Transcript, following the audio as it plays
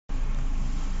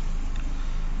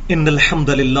إن الحمد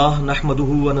لله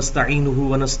نحمده ونستعينه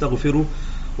ونستغفره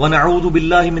ونعوذ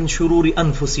بالله من شرور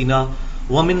أنفسنا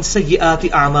ومن سيئات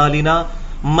أعمالنا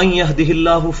من يهده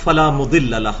الله فلا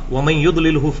مضل له ومن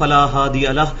يضلله فلا هادي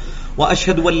له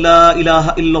وأشهد أن لا إله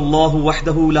إلا الله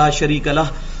وحده لا شريك له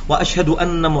وأشهد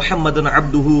أن محمدا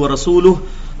عبده ورسوله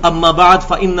أما بعد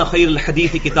فإن خير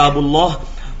الحديث كتاب الله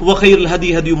وخير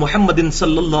الهدي هدي محمد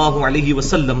صلى الله عليه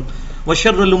وسلم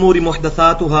وشر الأمور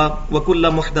محدثاتها وكل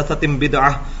محدثة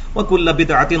بدعة وكل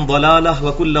بدعة ضلالة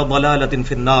وكل ضلالة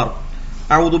في النار.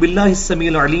 أعوذ بالله السميع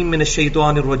العليم من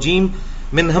الشيطان الرجيم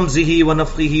من همزه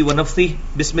ونفخه ونفثه.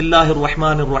 بسم الله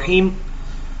الرحمن الرحيم.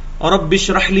 رب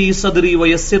اشرح لي صدري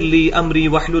ويسر لي أمري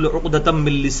واحلل عقدة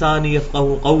من لساني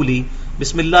يفقهوا قولي.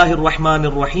 بسم الله الرحمن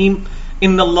الرحيم.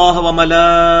 إن الله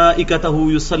وملائكته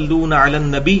يصلون على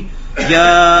النبي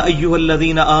يا أيها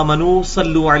الذين آمنوا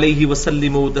صلوا عليه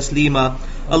وسلموا تسليما.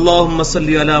 اللهم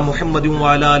صل على محمد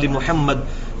وعلى آل محمد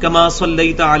كما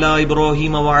صليت على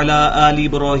إبراهيم وعلى آل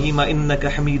إبراهيم إنك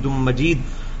حميد مجيد.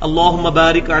 اللهم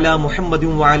بارك على محمد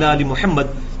وعلى آل محمد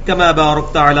كما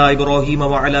باركت على إبراهيم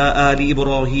وعلى آل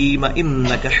إبراهيم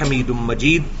إنك حميد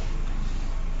مجيد.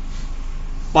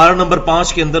 پارہ نمبر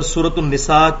 5 کے اندر سورۃ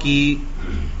النساء کی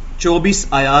 24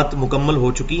 آیات مکمل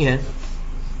ہو چکی ہیں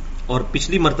اور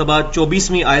پچھلی مرتبہ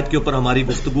 24ویں آیت کے اوپر ہماری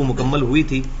گفتگو مکمل ہوئی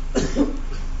تھی.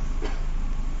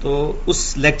 تو اس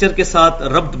لیکچر کے ساتھ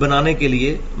ربط بنانے کے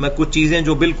لیے میں کچھ چیزیں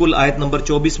جو بالکل آیت نمبر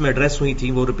 24 میں ایڈریس ہوئی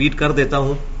تھیں وہ ریپیٹ کر دیتا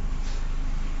ہوں.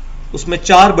 اس میں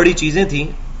 4 بڑی چیزیں تھیں.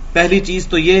 پہلی چیز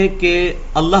تو یہ کہ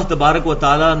اللہ تبارک و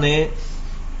تعالی نے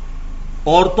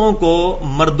عورتوں کو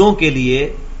مردوں کے لیے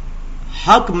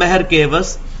حق مہر کے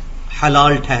عوض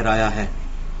حلال ٹھہرایا ہے.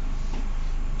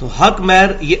 تو حق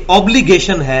مہر یہ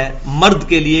اوبلیگیشن ہے مرد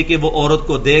کے لیے کہ وہ عورت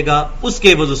کو دے گا، اس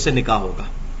کے عوض اس سے نکاح ہوگا.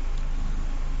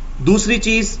 دوسری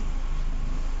چیز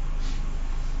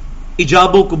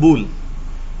ایجاب و قبول.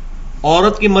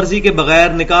 عورت کی مرضی کے بغیر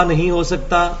نکاح نہیں ہو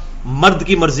سکتا، مرد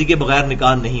کی مرضی کے بغیر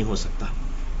نکاح نہیں ہو سکتا.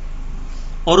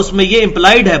 اور اس میں یہ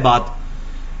امپلائیڈ ہے بات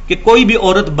کہ کوئی بھی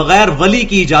عورت بغیر ولی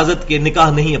کی اجازت کے نکاح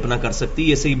نہیں اپنا کر سکتی.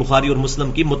 یہ صحیح بخاری اور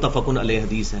مسلم کی متفق علیہ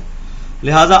حدیث ہے.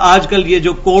 لہٰذا آج کل یہ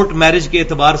جو کورٹ میرج کے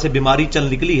اعتبار سے بیماری چل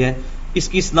نکلی ہے، اس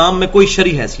کی اسلام میں کوئی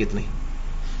شرعی حیثیت نہیں.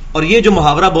 اور یہ جو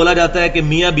محاورہ بولا جاتا ہے کہ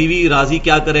میاں بیوی راضی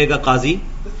کیا کرے گا قاضی،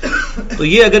 تو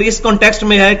یہ اگر اس کانٹیکسٹ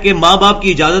میں ہے کہ ماں باپ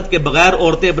کی اجازت کے بغیر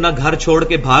عورتیں اپنا گھر چھوڑ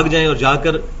کے بھاگ جائیں اور جا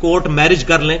کر کورٹ میرج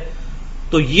کر لیں،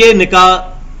 تو یہ نکاح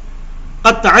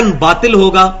قطعاً باطل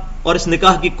ہوگا اور اس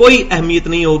نکاح کی کوئی اہمیت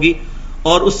نہیں ہوگی،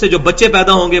 اور اس سے جو بچے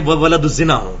پیدا ہوں گے وہ ولد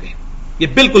الزنا ہوں گے. یہ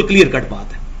بالکل کلیئر کٹ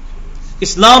بات ہے.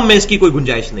 اسلام میں اس کی کوئی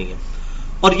گنجائش نہیں ہے.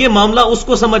 اور یہ معاملہ اس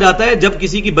کو سمجھ آتا ہے جب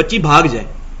کسی کی بچی بھاگ جائے.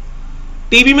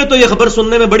 ٹی وی میں تو یہ خبر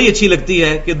سننے میں بڑی اچھی لگتی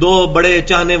ہے کہ 2 بڑے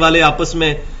چاہنے والے آپس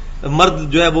میں، مرد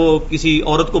جو ہے وہ کسی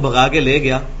عورت کو بھگا کے لے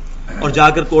گیا اور جا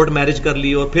کر کورٹ میرج کر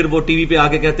لی، اور پھر وہ ٹی وی پہ آ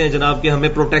کے کہتے ہیں جناب کہ ہمیں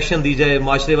پروٹیکشن دی جائے،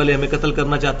 معاشرے والے ہمیں قتل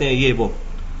کرنا چاہتے ہیں. یہ وہ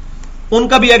ان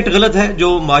کا بھی ایکٹ غلط ہے جو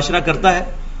معاشرہ کرتا ہے،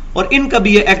 اور ان کا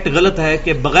بھی یہ ایکٹ غلط ہے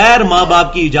کہ بغیر ماں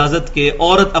باپ کی اجازت کے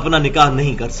عورت اپنا نکاح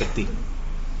نہیں کر سکتی.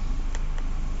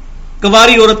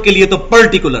 کنواری عورت کے لیے تو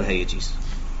پرٹیکولر ہے یہ چیز.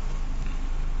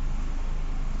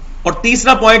 اور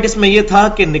تیسرا پوائنٹ اس میں یہ تھا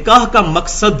کہ نکاح کا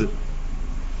مقصد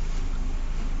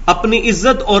اپنی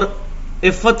عزت اور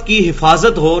عفت کی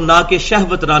حفاظت ہو، نہ کہ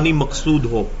شہوت رانی مقصود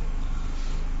ہو.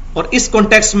 اور اس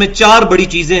کانٹیکسٹ میں 4 بڑی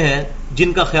چیزیں ہیں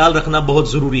جن کا خیال رکھنا بہت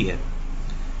ضروری ہے.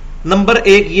 نمبر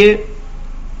 1 یہ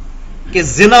کہ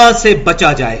زنا سے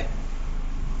بچا جائے.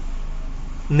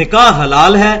 نکاح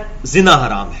حلال ہے، زنا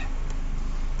حرام ہے.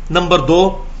 نمبر 2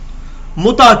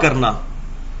 متع کرنا،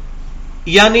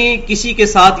 یعنی کسی کے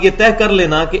ساتھ یہ طے کر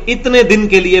لینا کہ اتنے دن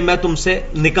کے لیے میں تم سے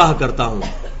نکاح کرتا ہوں.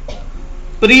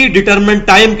 پری ڈٹرمنٹ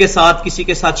ٹائم کے ساتھ کسی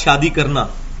کے ساتھ شادی کرنا،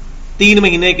 3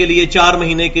 مہینے کے لیے، 4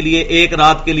 مہینے کے لیے، 1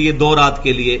 رات کے لیے، 2 رات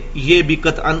کے لیے، یہ بھی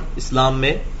قطعاً اسلام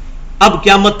میں اب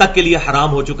قیامت تک کے لیے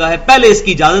حرام ہو چکا ہے. پہلے اس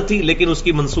کی اجازت تھی لیکن اس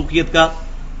کی منسوخیت کا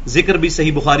ذکر بھی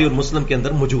صحیح بخاری اور مسلم کے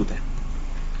اندر موجود ہے.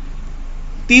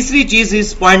 تیسری چیز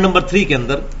اس پوائنٹ نمبر 3 کے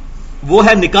اندر وہ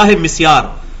ہے نکاح مسیار،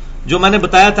 جو میں نے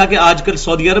بتایا تھا کہ آج کل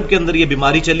سعودی عرب کے اندر یہ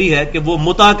بیماری چلی ہے کہ وہ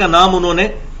متع کا نام انہوں نے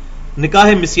نکاح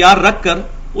مسیار رکھ کر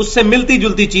اس سے ملتی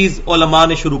جلتی چیز علماء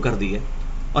نے شروع کر دی ہے.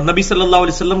 اور نبی صلی اللہ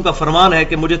علیہ وسلم کا فرمان ہے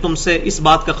کہ مجھے تم سے اس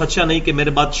بات کا خدشہ نہیں کہ میرے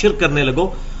بعد شرک کرنے لگو،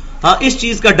 ہاں اس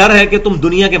چیز کا ڈر ہے کہ تم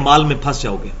دنیا کے مال میں پھنس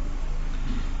جاؤ گے.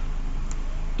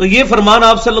 تو یہ فرمان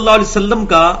آپ صلی اللہ علیہ وسلم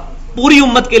کا پوری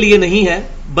امت کے لیے نہیں ہے،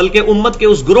 بلکہ امت کے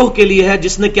اس گروہ کے لیے ہے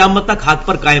جس نے قیامت تک حق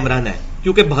پر قائم رہنا ہے،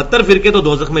 کیونکہ 72 فرقے تو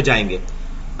دوزخ میں جائیں گے.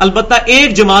 البتہ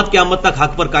ایک جماعت قیامت تک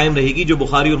حق پر قائم رہے گی جو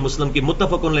بخاری اور مسلم کی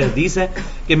متفق علیہ حدیث ہے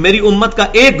کہ میری امت کا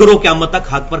ایک گروہ قیامت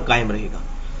تک حق پر قائم رہے گا.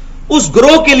 اس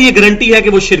گروہ کے لیے گارنٹی ہے کہ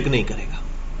وہ شرک نہیں کرے گا.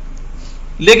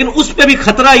 لیکن اس پہ بھی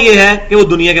خطرہ یہ ہے کہ وہ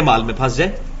دنیا کے مال میں پھنس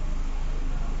جائے.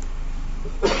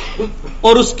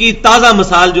 اور اس کی تازہ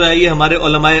مثال جو ہے یہ ہمارے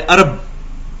علماء عرب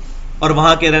اور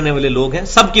وہاں کے رہنے والے لوگ ہیں.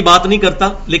 سب کی بات نہیں کرتا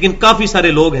لیکن کافی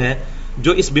سارے لوگ ہیں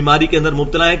جو اس بیماری کے اندر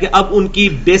مبتلا ہیں کہ اب ان کی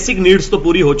بیسک نیڈز تو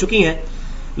پوری ہو چکی ہیں,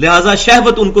 لہٰذا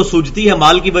شہوت ان کو سوجتی ہے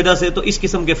مال کی وجہ سے. تو اس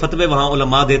قسم کے فتوے وہاں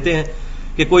علماء دیتے ہیں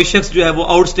کہ کوئی شخص جو ہے وہ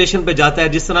آؤٹ اسٹیشن پہ جاتا ہے,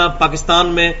 جس طرح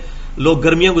پاکستان میں لوگ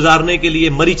گرمیاں گزارنے کے لیے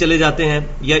مری چلے جاتے ہیں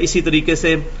یا اسی طریقے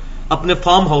سے اپنے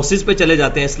فارم ہاؤسز پہ چلے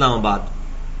جاتے ہیں. اسلام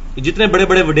آباد جتنے بڑے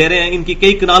بڑے وڈیرے ہیں ان کی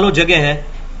کئی کنالوں جگہ ہیں,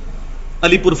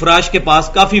 علی پور فراش کے پاس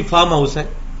کافی فارم ہاؤس ہیں,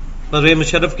 پرویز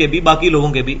مشرف کے بھی, باقی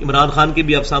لوگوں کے بھی, عمران خان کے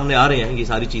بھی اب سامنے آ رہے ہیں یہ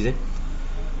ساری چیزیں.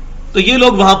 تو یہ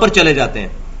لوگ وہاں پر چلے جاتے ہیں.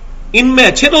 ان میں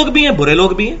اچھے لوگ بھی ہیں, برے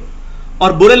لوگ بھی ہیں.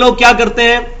 اور برے لوگ کیا کرتے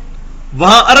ہیں,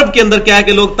 وہاں عرب کے اندر کیا ہے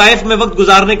کہ لوگ طائف میں وقت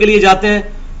گزارنے کے لیے جاتے ہیں,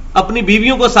 اپنی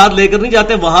بیویوں کو ساتھ لے کر نہیں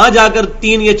جاتے, وہاں جا کر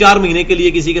 3 یا 4 مہینے کے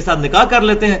لیے کسی کے ساتھ نکاح کر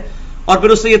لیتے ہیں اور پھر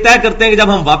اس سے یہ طے کرتے ہیں کہ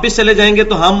جب ہم واپس چلے جائیں گے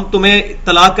تو ہم تمہیں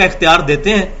طلاق کا اختیار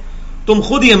دیتے ہیں, تم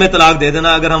خود ہی ہمیں طلاق دے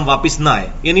دینا اگر ہم واپس نہ آئے.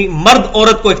 یعنی مرد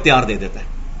عورت کو اختیار دے دیتا ہے.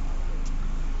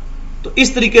 تو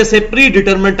اس طریقے سے پری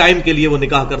ڈیٹرمنٹ ٹائم کے لیے وہ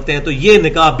نکاح کرتے ہیں. تو یہ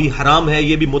نکاح بھی حرام ہے,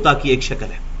 یہ بھی متع کی ایک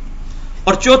شکل ہے.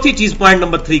 اور چوتھی چیز پوائنٹ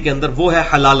نمبر 3 کے اندر وہ ہے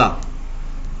حلالہ,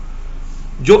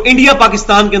 جو انڈیا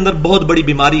پاکستان کے اندر بہت بڑی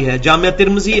بیماری ہے. جامعہ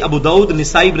ترمذی, ابو داؤد,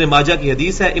 نسائی, ابن ماجہ کی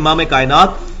حدیث ہے. امام کائنات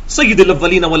سید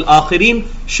الاولین والآخرین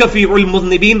شفیع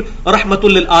المذنبین رحمت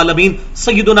للعالمین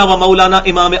سیدنا و مولانا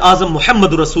امام اعظم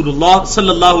محمد رسول اللہ صلی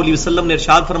اللہ علیہ وسلم نے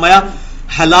ارشاد فرمایا,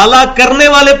 حلالہ کرنے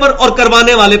والے پر اور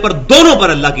کروانے والے پر دونوں پر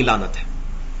اللہ کی لعنت ہے.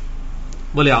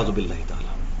 بولے اعوذ باللہ تعالی.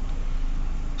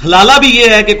 حلالہ بھی یہ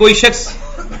ہے کہ کوئی شخص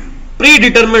پری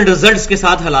ڈیٹرمنڈ ریزلٹس کے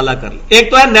ساتھ حلالہ کر لے.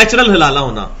 ایک تو ہے نیچرل حلالہ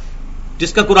ہونا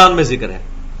جس کا قرآن میں ذکر ہے.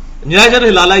 نیچرل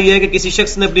حلالہ یہ ہے کہ کسی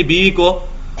شخص نے اپنی بیوی کو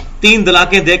 3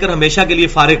 طلاقیں دے کر ہمیشہ کے لیے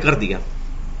فارغ کر دیا,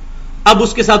 اب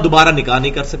اس کے ساتھ دوبارہ نکاح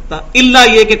نہیں کر سکتا, الا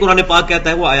یہ کہ قرآن پاک کہتا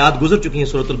ہے, وہ آیات گزر چکی ہیں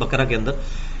سورۃ البقرہ کے اندر,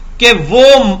 کہ وہ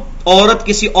عورت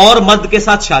کسی اور مرد کے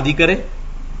ساتھ شادی کرے,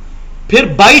 پھر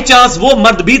بائی چانس وہ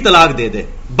مرد بھی طلاق دے دے,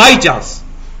 by chance,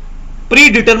 pre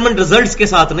determinant results کے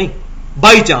ساتھ نہیں,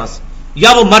 بائی چانس,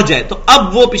 یا وہ مر جائے, تو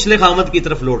اب وہ پچھلے خاوند کی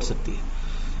طرف لوٹ سکتی ہے.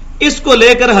 اس کو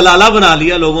لے کر حلالہ بنا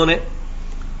لیا لوگوں نے,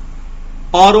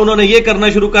 اور انہوں نے یہ کرنا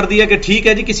شروع کر دیا کہ ٹھیک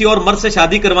ہے جی کسی اور مرد سے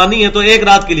شادی کروانی ہے تو ایک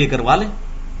رات کے لیے کروا لیں.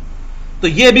 تو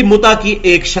یہ بھی متع کی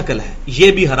ایک شکل ہے,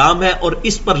 یہ بھی حرام ہے, اور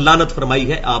اس پر لعنت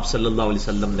فرمائی ہے آپ صلی اللہ علیہ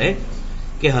وسلم نے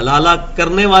کہ حلالہ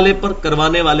کرنے والے پر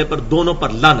کروانے والے پر دونوں پر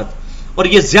لعنت. اور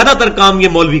یہ زیادہ تر کام یہ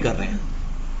مولوی کر رہے ہیں.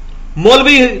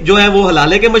 مولوی جو ہے وہ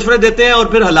حلالے کے مشورے دیتے ہیں اور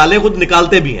پھر حلالے خود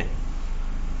نکالتے بھی ہیں.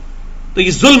 تو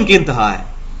یہ ظلم کی انتہا ہے.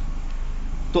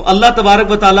 تو اللہ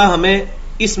تبارک و تعالی ہمیں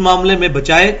اس معاملے میں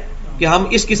بچائے کہ ہم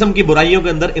اس قسم کی برائیوں کے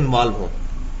اندر انوالو ہوں.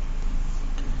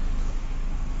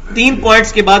 3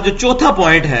 پوائنٹس کے بعد جو چوتھا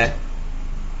پوائنٹ ہے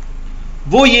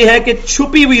وہ یہ ہے کہ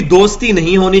چھپی ہوئی دوستی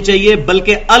نہیں ہونی چاہیے,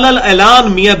 بلکہ علل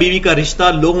اعلان میاں بیوی کا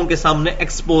رشتہ لوگوں کے سامنے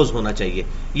ایکسپوز ہونا چاہیے.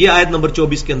 یہ آیت نمبر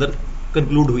 24 کے اندر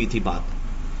کنکلوڈ ہوئی تھی بات.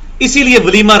 اسی لیے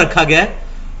ولیمہ رکھا گیا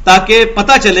تاکہ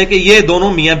پتہ چلے کہ یہ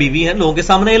دونوں میاں بیوی ہیں, لوگوں کے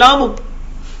سامنے اعلان ہو.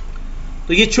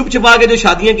 تو یہ چھپ چھپا کے جو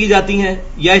شادیاں کی جاتی ہیں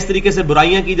یا اس طریقے سے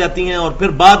برائیاں کی جاتی ہیں اور پھر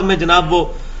بعد میں جناب وہ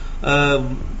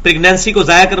پریگنینسی کو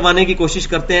ضائع کروانے کی کوشش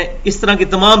کرتے ہیں, اس طرح کی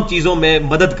تمام چیزوں میں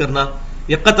مدد کرنا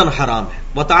یہ قطعاً حرام ہے.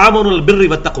 وتعاونوا البر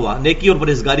والتقوى, نیکی اور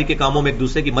پرہیزگاری کے کاموں میں ایک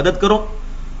دوسرے کی مدد کرو,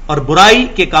 اور برائی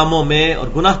کے کاموں میں اور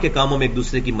گناہ کے کاموں میں ایک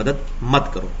دوسرے کی مدد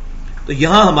مت کرو. تو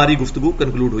یہاں ہماری گفتگو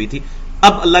کنکلوڈ ہوئی تھی.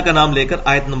 اب اللہ کا نام لے کر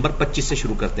آیت نمبر 25 سے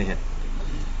شروع کرتے ہیں.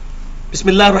 بسم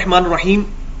اللہ الرحمن الرحیم.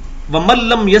 وَمَن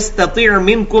لَّمْ يَسْتَطِعْ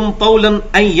مِنكُمْ طَوْلًا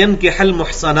أَن يَنكِحَ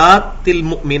الْمُحْصَنَاتِ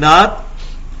الْمُؤْمِنَاتِ,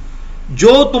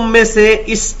 جو تم میں سے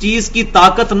اس چیز کی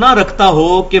طاقت نہ رکھتا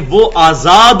ہو کہ وہ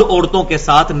آزاد عورتوں کے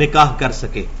ساتھ نکاح کر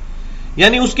سکے,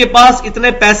 یعنی اس کے پاس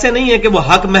اتنے پیسے نہیں ہیں کہ وہ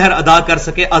حق مہر ادا کر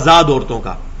سکے آزاد عورتوں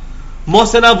کا.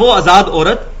 محسنہ وہ آزاد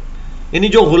عورت یعنی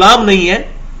جو غلام نہیں ہے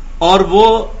اور وہ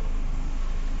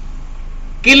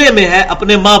قلعے میں ہے,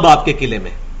 اپنے ماں باپ کے قلعے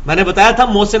میں. میں نے بتایا تھا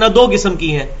محسنہ 2 قسم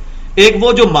کی ہیں, ایک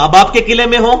وہ جو ماں باپ کے قلعے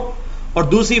میں ہو اور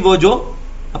دوسری وہ جو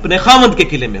اپنے خاوند کے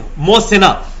قلعے میں ہو. محسنہ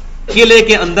قلعے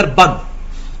کے اندر بند.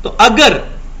 تو اگر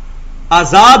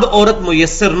آزاد عورت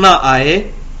میسر نہ آئے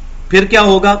پھر کیا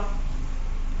ہوگا؟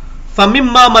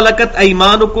 فَمِمَّا مَلَكَتْ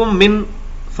أَيْمَانُكُمْ مِنْ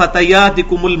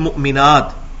فَتَيَاتِكُمُ الْمُؤْمِنَاتِ,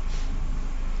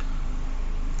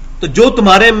 تو جو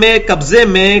تمہارے میں قبضے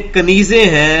میں کنیزیں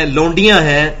ہیں, لونڈیاں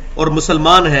ہیں اور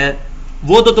مسلمان ہیں,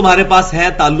 وہ تو تمہارے پاس ہے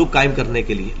تعلق قائم کرنے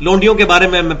کے لیے. لونڈیوں کے بارے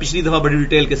میں پچھلی دفعہ بڑی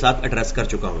ڈیٹیل کے ساتھ ایڈریس کر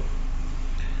چکا ہوں.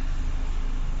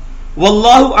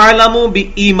 واللہ اعلم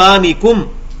بایمانکم,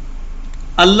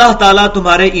 اللہ تعالیٰ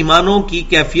تمہارے ایمانوں کی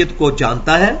کیفیت کو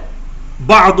جانتا ہے.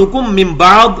 بعضکم من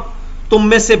بعض, تم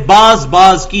میں سے باز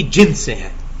باز کی جنس سے ہیں.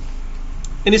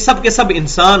 یعنی سب کے سب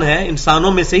انسان ہیں,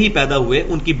 انسانوں میں سے ہی پیدا ہوئے.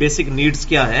 ان کی بیسک نیڈز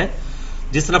کیا ہیں؟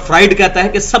 جس طرح فرائیڈ کہتا ہے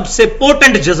کہ سب سے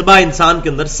پوٹنٹ جذبہ انسان کے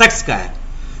اندر سیکس کا ہے,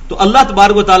 تو اللہ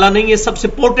تبارک و تعالیٰ نے یہ سب سے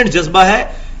پوٹنٹ جذبہ ہے,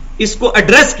 اس کو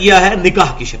ایڈریس کیا ہے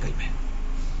نکاح کی شکل میں.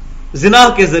 زنا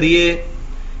کے ذریعے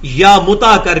یا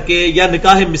متع کر کے یا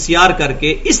نکاح مسیار کر کے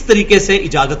اس طریقے سے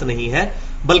اجازت نہیں ہے,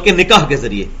 بلکہ نکاح کے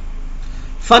ذریعے.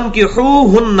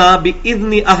 فَانْكِحُوهُنَّ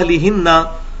بِإِذْنِ أَهْلِهِنَّ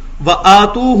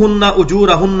وَآتُوهُنَّ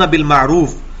أُجُورَهُنَّ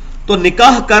بِالْمَعْرُوفِ, تو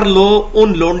نکاح کر لو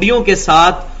ان لونڈیوں کے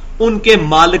ساتھ ان کے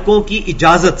مالکوں کی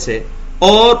اجازت سے,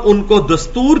 اور ان کو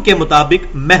دستور کے مطابق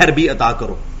مہر بھی عطا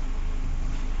کرو.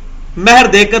 مہر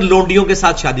دے کر لونڈیوں کے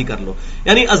ساتھ شادی کر لو.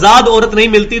 یعنی آزاد عورت نہیں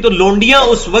ملتی تو لونڈیاں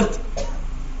اس وقت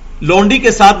لونڈی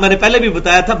کے ساتھ, میں نے پہلے بھی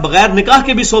بتایا تھا, بغیر نکاح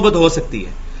کے بھی صحبت ہو سکتی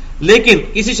ہے. لیکن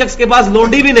کسی شخص کے پاس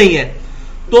لونڈی بھی نہیں ہے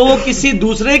تو وہ کسی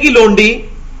دوسرے کی لونڈی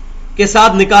کے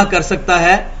ساتھ نکاح کر سکتا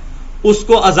ہے, اس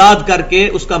کو آزاد کر کے,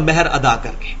 اس کا مہر ادا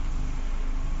کر کے.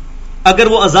 اگر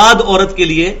وہ آزاد عورت کے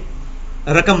لیے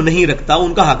رقم نہیں رکھتا,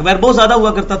 ان کا حق مہر بہت زیادہ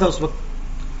ہوا کرتا تھا اس وقت.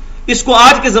 اس کو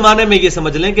آج کے زمانے میں یہ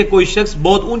سمجھ لیں کہ کوئی شخص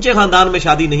بہت اونچے خاندان میں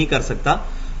شادی نہیں کر سکتا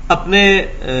اپنے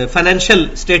فائنینشل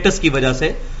سٹیٹس کی وجہ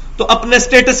سے, تو اپنے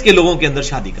سٹیٹس کے لوگوں کے اندر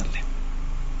شادی کر لیں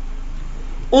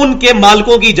ان کے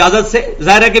مالکوں کی اجازت سے.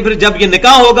 ظاہر ہے کہ پھر جب یہ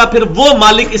نکاح ہوگا پھر وہ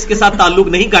مالک اس کے ساتھ تعلق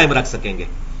نہیں قائم رکھ سکیں گے,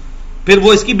 پھر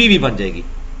وہ اس کی بیوی بن جائے گی.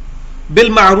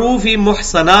 بالمعروف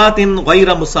محصنات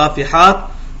غیر مصافحات,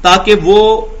 تاکہ وہ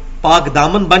پاک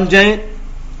دامن بن جائیں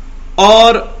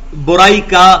اور برائی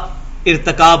کا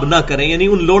ارتکاب نہ کریں. یعنی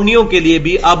ان لونڈیوں کے لیے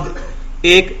بھی اب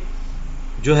ایک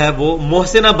جو ہے وہ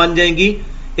محسنہ بن جائیں گی,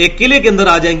 ایک قلعے کے اندر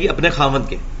آ جائیں گی اپنے خاوند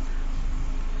کے.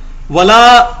 ولا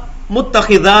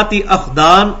متخذات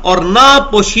اخدان, اور نہ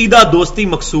پوشیدہ دوستی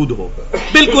مقصود ہو,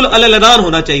 بالکل علنان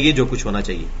ہونا چاہیے جو کچھ ہونا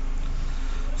چاہیے.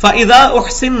 فاذا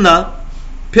احسننا,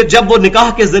 پھر جب وہ نکاح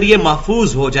کے ذریعے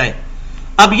محفوظ ہو جائیں.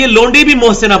 اب یہ لونڈی بھی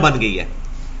محسنہ بن گئی ہے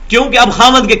کیونکہ اب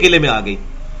خاوند کے قلعے میں آ گئی,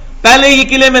 پہلے یہ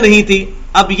قلعے میں نہیں تھی,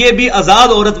 اب یہ بھی آزاد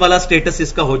عورت والا سٹیٹس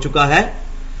اس کا ہو چکا ہے.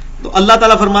 تو اللہ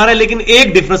تعالیٰ فرما رہے ہیں لیکن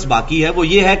ایک ڈفرنس باقی ہے, وہ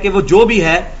یہ ہے کہ وہ جو بھی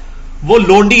ہے وہ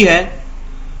لونڈی ہے,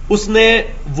 اس نے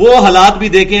وہ حالات بھی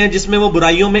دیکھے ہیں جس میں وہ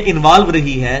برائیوں میں انوالو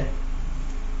رہی ہے.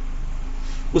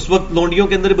 اس وقت لونڈیوں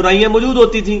کے اندر برائیاں موجود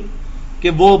ہوتی تھیں کہ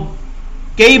وہ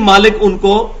کئی مالک ان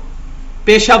کو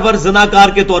پیشہ ور زناکار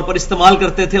کے طور پر استعمال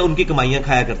کرتے تھے, ان کی کمائیاں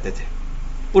کھایا کرتے تھے.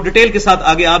 وہ ڈیٹیل کے ساتھ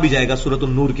آگے آ بھی جائے گا سورۃ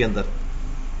النور کے اندر.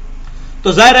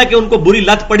 تو ظاہر ہے کہ ان کو بری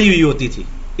لت پڑی ہوئی ہوتی تھی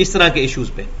اس طرح کے ایشوز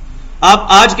پہ.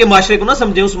 آپ آج کے معاشرے کو نہ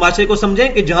سمجھیں, اس معاشرے کو سمجھیں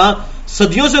کہ جہاں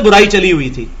صدیوں سے برائی چلی ہوئی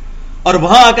تھی اور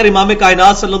وہاں آ کر امام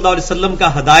کائنات صلی اللہ علیہ وسلم کا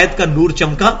ہدایت کا نور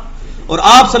چمکا اور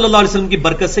آپ صلی اللہ علیہ وسلم کی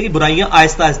برکت سے ہی برائیاں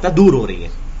آہستہ آہستہ دور ہو رہی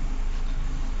ہیں.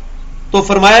 تو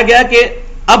فرمایا گیا کہ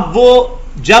اب وہ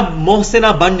جب محسنہ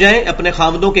بن جائیں, اپنے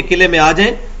خامدوں کے قلعے میں آ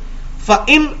جائیں,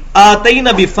 فَإِنْ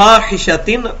آتَيْنَ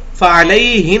بِفَاحِشَةٍ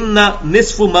فَعَلَيْهِنَّ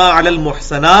نِصْفُ مَا عَلَى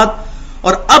الْمُحْصَنَاتِ,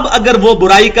 اور اب اگر وہ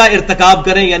برائی کا ارتکاب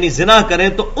کریں یعنی زنا کریں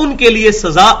تو ان کے لیے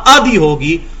سزا آدھی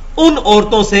ہوگی ان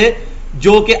عورتوں سے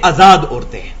جو کہ آزاد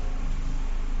عورتیں ہیں,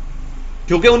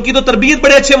 کیونکہ ان کی تو تربیت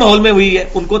بڑے اچھے ماحول میں ہوئی ہے,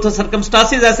 ان کو تو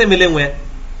سرکمسٹانسز ایسے ملے ہوئے ہیں.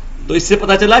 تو اس سے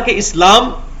پتا چلا کہ اسلام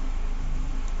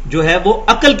جو ہے وہ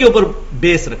عقل کے اوپر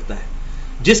بیس رکھتا ہے,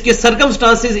 جس کے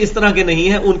سرکمسٹانسز اس طرح کے نہیں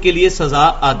ہیں ان کے لیے سزا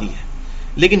آدھی ہے.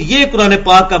 لیکن یہ قرآن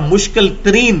پاک کا مشکل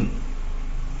ترین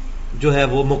جو ہے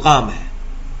وہ مقام ہے,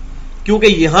 کیونکہ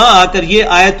یہاں آ کر یہ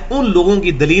آیت ان لوگوں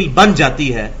کی دلیل بن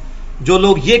جاتی ہے جو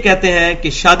لوگ یہ کہتے ہیں کہ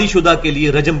شادی شدہ کے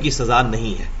لیے رجم کی سزا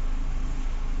نہیں ہے.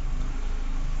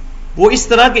 وہ اس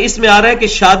طرح کہ اس میں آ رہا ہے کہ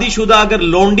شادی شدہ اگر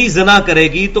لونڈی زنا کرے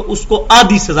گی تو اس کو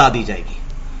آدھی سزا دی جائے گی.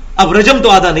 اب رجم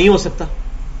تو آدھا نہیں ہو سکتا,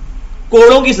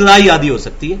 کوڑوں کی سزا ہی آدھی ہو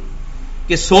سکتی ہے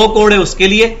کہ 100 کوڑے اس کے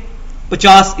لیے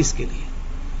 50 اس کے لیے.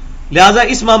 لہذا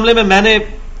اس معاملے میں نے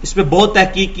اس پہ بہت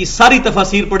تحقیق کی, ساری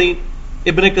تفاسیر پڑھی,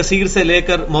 ابن کثیر سے لے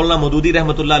کر مولانا مودودی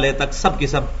رحمۃ اللہ علیہ تک سب کے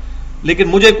سب, لیکن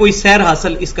مجھے کوئی سیر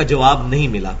حاصل اس کا جواب نہیں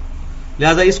ملا.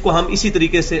 لہذا اس کو ہم اسی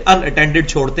طریقے سے ان اٹینڈڈ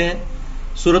چھوڑتے ہیں.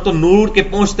 سورۃ النور کے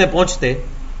پہنچتے پہنچتے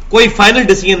کوئی فائنل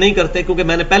ڈیسیژن نہیں کرتے, کیونکہ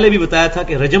میں نے پہلے بھی بتایا تھا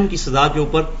کہ رجم کی سزا کے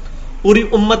اوپر پوری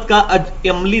امت کا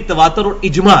عملی تواتر اور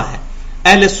اجماع ہے.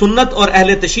 اہل سنت اور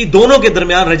اہل تشیع دونوں کے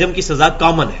درمیان رجم کی سزا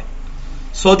کامن ہے.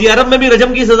 سعودی عرب میں بھی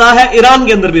رجم کی سزا ہے, ایران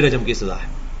کے اندر بھی رجم کی سزا ہے.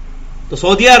 تو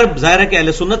سعودی عرب ظاہر ہے کہ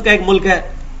اہل سنت کا ایک ملک ہے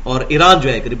اور ایران جو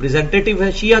ہے ایک ریپریزنٹیٹو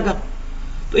ہے شیعہ کا,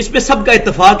 تو اس پہ سب کا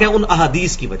اتفاق ہے ان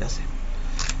احادیث کی وجہ سے.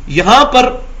 یہاں پر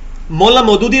مولانا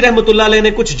مودودی رحمۃ اللہ علیہ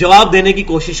نے کچھ جواب دینے کی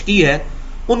کوشش کی ہے.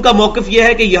 ان کا موقف یہ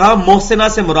ہے کہ یہاں محسنہ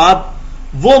سے مراد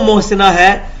وہ محسنہ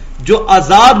ہے جو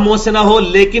آزاد محسنہ ہو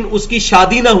لیکن اس کی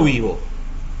شادی نہ ہوئی ہو.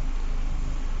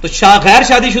 تو غیر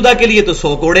شادی شدہ کے لیے تو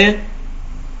 100 کوڑے ہیں,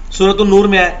 سورۃ النور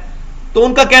میں ہے. تو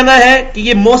ان کا کہنا ہے کہ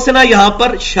یہ محسنہ یہاں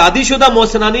پر شادی شدہ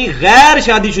محسنہ نہیں، غیر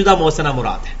شادی شدہ محسنہ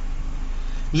مراد ہے.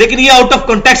 لیکن یہ آؤٹ آف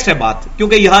کانٹیکسٹ ہے بات،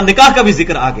 کیونکہ یہاں نکاح کا بھی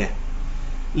ذکر آ گیا ہے.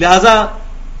 لہذا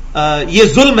یہ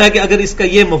ظلم ہے کہ اگر اس کا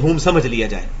یہ مفہوم سمجھ لیا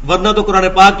جائے، ورنہ تو قرآن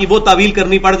پاک کی وہ تعویل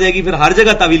کرنی پڑ جائے گی، پھر ہر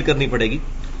جگہ تعویل کرنی پڑے گی.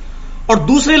 اور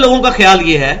دوسرے لوگوں کا خیال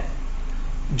یہ ہے،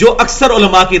 جو اکثر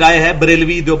علماء کی رائے ہے،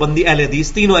 بریلوی، دیوبندی، اہل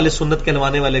حدیث، تینوں اہل سنت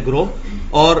کہلوانے والے گروہ،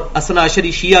 اور اثنا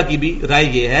عشری شیعہ کی بھی رائے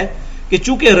یہ ہے کہ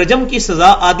چونکہ رجم کی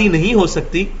سزا عادی نہیں ہو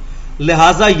سکتی،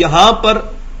 لہذا یہاں پر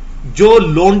جو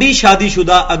لونڈی شادی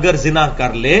شدہ اگر زنا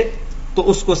کر لے تو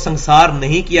اس کو سنسار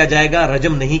نہیں کیا جائے گا،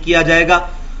 رجم نہیں کیا جائے گا،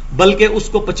 بلکہ اس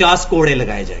کو 50 کوڑے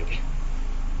لگائے جائیں گے.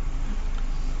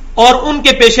 اور ان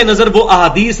کے پیش نظر وہ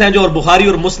احادیث ہیں جو اور بخاری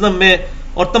اور مسلم میں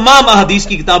اور تمام احادیث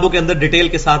کی کتابوں کے اندر ڈیٹیل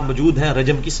کے ساتھ موجود ہیں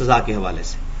رجم کی سزا کے حوالے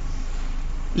سے.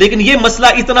 لیکن یہ مسئلہ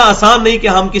اتنا آسان نہیں کہ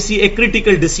ہم کسی ایک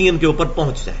کریٹیکل ڈیسیژن کے اوپر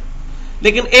پہنچ جائیں.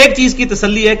 لیکن ایک چیز کی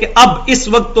تسلی ہے کہ اب اس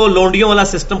وقت تو لونڈیوں والا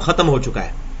سسٹم ختم ہو چکا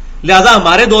ہے، لہذا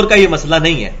ہمارے دور کا یہ مسئلہ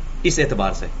نہیں ہے اس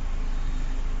اعتبار سے.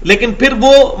 لیکن پھر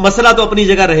وہ مسئلہ تو اپنی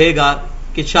جگہ رہے گا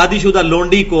کہ شادی شدہ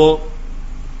لونڈی کو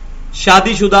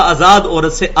شادی شدہ آزاد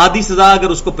عورت سے آدھی سزا، اگر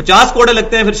اس کو 50 کوڑے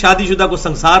لگتے ہیں، پھر شادی شدہ کو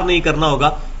سنسار نہیں کرنا ہوگا،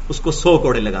 اس کو 100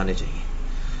 کوڑے لگانے چاہیے.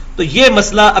 تو یہ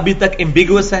مسئلہ ابھی تک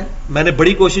ایمبیگوس ہے. میں نے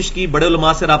بڑی کوشش کی، بڑے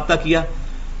علماء سے رابطہ کیا،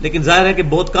 لیکن ظاہر ہے کہ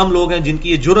بہت کم لوگ ہیں جن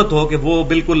کی یہ جرت ہو کہ وہ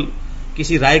بالکل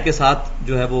کسی رائے کے ساتھ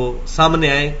جو ہے وہ سامنے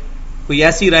آئے، کوئی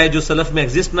ایسی رائے جو سلف میں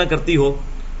ایگزسٹ نہ کرتی ہو.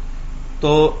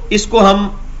 تو اس کو ہم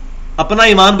اپنا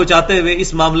ایمان بچاتے ہوئے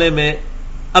اس معاملے میں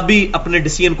ابھی اپنے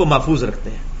ڈیسیژن کو محفوظ رکھتے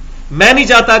ہیں. میں نہیں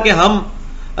چاہتا کہ ہم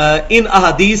ان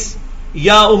احادیث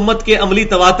یا امت کے عملی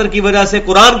تواتر کی وجہ سے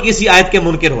قرآن کی کسی آیت کے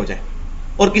منکر ہو جائیں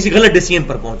اور کسی غلط ڈیسیژن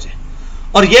پر پہنچے،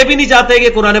 اور یہ بھی نہیں چاہتے کہ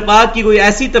قرآن پاک کی کوئی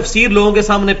ایسی تفسیر لوگوں کے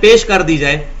سامنے پیش کر دی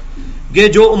جائے کہ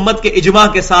جو امت کے اجماع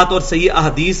کے ساتھ اور صحیح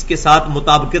احادیث کے ساتھ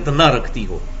مطابقت نہ رکھتی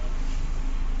ہو.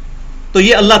 تو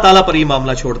یہ اللہ تعالیٰ پر یہ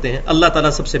معاملہ چھوڑتے ہیں، اللہ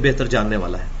تعالیٰ سب سے بہتر جاننے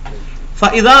والا ہے.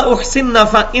 فَإِذَا أُحْسِنَّ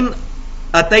فَإِنْ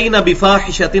أَتَيْنَ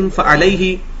بِفَاحِشَةٍ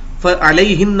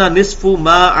فَعَلَيْهِنَّ نِصْفُ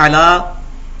مَا عَلَى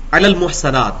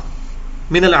الْمُحْصَنَاتِ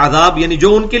مِنَ الْعَذَابِ، یعنی جو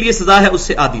ان کے لیے سزا ہے اس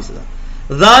سے آدھی سزا.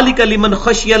 ذَلِكَ لِمَنْ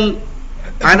خَشِيَ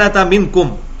الْعَنَتَ مِنْكُمْ،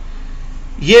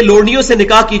 یہ لونڈیوں سے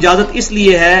نکاح کی اجازت اس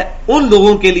لیے ہے ان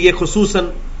لوگوں کے لیے خصوصاً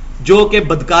جو کہ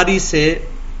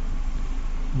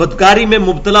بدکاری میں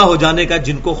مبتلا ہو جانے کا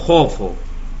جن کو خوف ہو.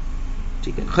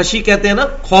 ٹھیک ہے، خشی کہتے ہیں نا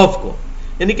خوف کو،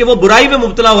 یعنی کہ وہ برائی میں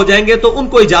مبتلا ہو جائیں گے تو ان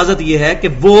کو اجازت یہ ہے کہ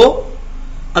وہ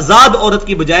آزاد عورت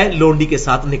کی بجائے لونڈی کے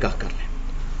ساتھ نکاح کر لیں.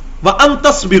 وَأَن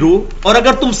تَصْبِرُوا، اور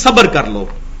اگر تم صبر کر لو،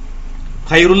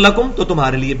 خَيْرٌ لَكُمْ، تو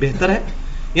تمہارے لیے بہتر ہے.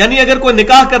 یعنی اگر کوئی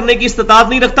نکاح کرنے کی استطاعت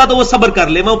نہیں رکھتا تو وہ صبر کر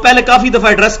لے. میں پہلے کافی دفعہ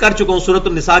ایڈریس کر چکا ہوں سورۃ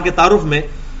النساء کے تعارف میں،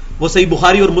 وہ صحیح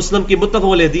بخاری اور مسلم کی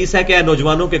متفق علیہ حدیث ہے کہ اے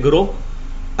نوجوانوں کے گروہ،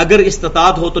 اگر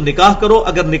استطاعت ہو تو نکاح کرو،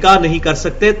 اگر نکاح نہیں کر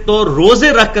سکتے تو روزے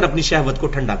رکھ کر اپنی شہوت کو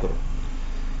ٹھنڈا کرو.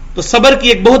 تو صبر کی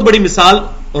ایک بہت بڑی مثال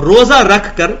روزہ رکھ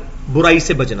کر برائی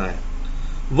سے بچنا ہے.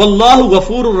 واللہ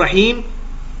غفور الرحیم،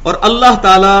 اور اللہ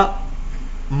تعالی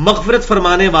مغفرت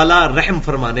فرمانے والا، رحم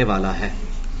فرمانے والا ہے.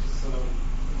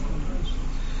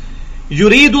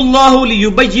 یرید اللہ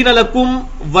لیبین لکم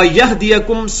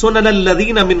ویہدیکم سنن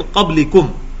الذین من قبلکم،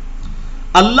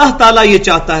 اللہ تعالیٰ یہ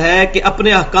چاہتا ہے کہ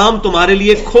اپنے احکام تمہارے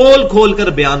لیے کھول کھول کر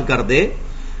بیان کر دے.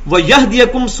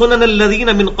 ویہدیکم سنن الذین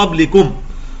من قبلکم،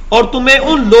 اور تمہیں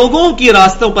ان لوگوں کی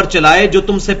راستوں پر چلائے جو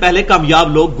تم سے پہلے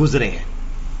کامیاب لوگ گزرے ہیں،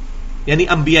 یعنی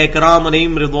انبیاء کرام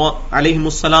علیہم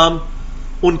السلام،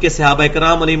 ان کے صحابہ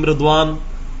کرام علیہم رضوان،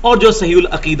 اور جو صحیح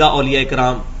العقیدہ اولیاء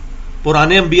کرام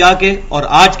پرانے انبیاء کے، اور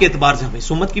آج کے اعتبار سے ہم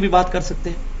اس امت کی بھی بات کر سکتے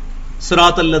ہیں.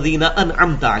 صراط الذین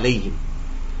انعمت علیہم.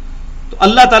 تو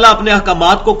اللہ تعالیٰ اپنے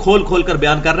احکامات کو کھول کھول کر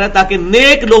بیان کر رہا ہے تاکہ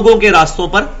نیک لوگوں کے راستوں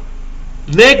پر،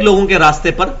 نیک لوگوں کے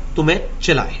راستے پر تمہیں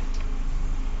چلائے.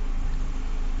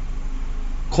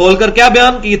 کھول کر کیا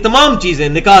بیان کہ یہ تمام چیزیں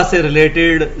نکاح سے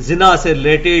ریلیٹڈ، زنا سے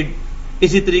ریلیٹڈ،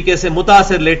 اسی طریقے سے متع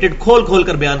سے ریلیٹڈ کھول کھول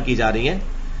کر بیان کی جا رہی ہیں.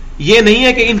 یہ نہیں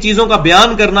ہے کہ ان چیزوں کا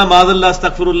بیان کرنا معاذ اللہ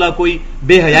استغفر اللہ کوئی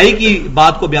بے حیائی کی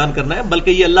بات کو بیان کرنا ہے،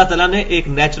 بلکہ یہ اللہ تعالیٰ نے ایک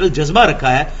نیچرل جذبہ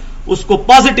رکھا ہے، اس کو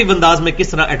پازیٹیو انداز میں کس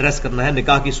طرح ایڈریس کرنا ہے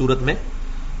نکاح کی صورت میں.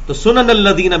 تو سنن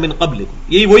الذین من قبلکم،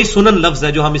 یہی وہی سنن لفظ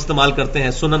ہے جو ہم استعمال کرتے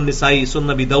ہیں، سنن نسائی، سنن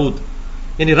ابی داؤد،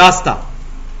 یعنی راستہ.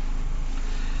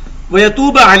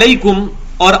 ویتوب علیکم،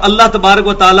 اور اللہ تبارک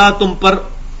و تعالیٰ تم پر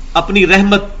اپنی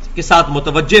رحمت کے ساتھ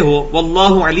متوجہ ہو.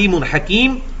 واللہ علیم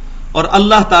حکیم، اور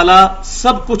اللہ تعالیٰ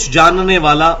سب کچھ جاننے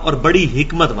والا اور بڑی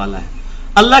حکمت والا ہے.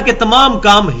 اللہ کے تمام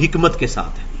کام حکمت کے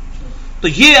ساتھ ہیں. تو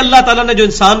یہ اللہ تعالیٰ نے جو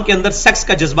انسان کے اندر سیکس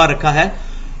کا جذبہ رکھا ہے،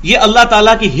 یہ اللہ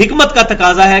تعالیٰ کی حکمت کا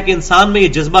تقاضا ہے کہ انسان میں یہ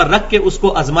جذبہ رکھ کے اس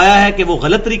کو آزمایا ہے کہ وہ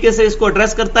غلط طریقے سے اس کو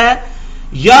ایڈریس کرتا ہے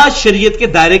یا شریعت کے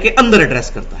دائرے کے اندر ایڈریس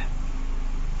کرتا ہے.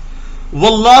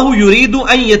 واللہ یرید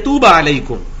ان یتوب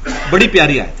علیکم، بڑی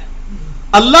پیاری آیت ہے.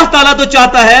 اللہ تعالیٰ تو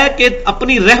چاہتا ہے کہ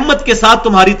اپنی رحمت کے ساتھ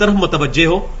تمہاری طرف متوجہ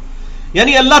ہو،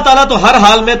 یعنی اللہ تعالیٰ تو ہر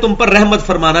حال میں تم پر رحمت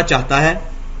فرمانا چاہتا ہے.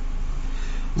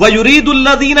 وَيُرِيدُ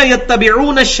الَّذِينَ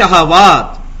يَتَّبِعُونَ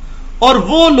الشَّهَوَاتِ، اور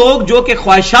وہ لوگ جو کہ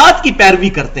خواہشات کی پیروی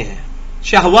کرتے ہیں،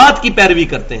 شہوات کی پیروی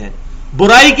کرتے ہیں،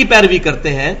 برائی کی پیروی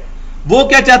کرتے ہیں، وہ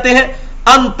کیا چاہتے ہیں؟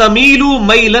 ان تمیلوا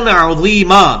میلا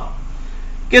عظیما،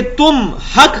 کہ تم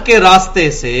حق کے راستے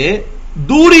سے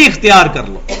دوری اختیار کر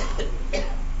لو.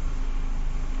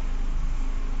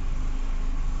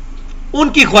 ان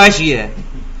کی خواہش یہ ہے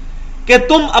کہ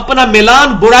تم اپنا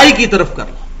میلان برائی کی طرف کر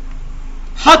لو،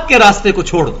 حق کے راستے کو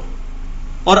چھوڑ دو.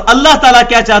 اور اللہ تعالیٰ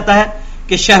کیا چاہتا ہے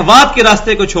کہ شہوات کے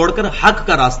راستے کو چھوڑ کر حق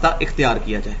کا راستہ اختیار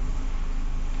کیا جائے.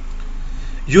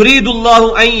 یرید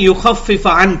اللہ ان یخفف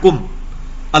عنکم،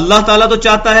 اللہ تعالیٰ تو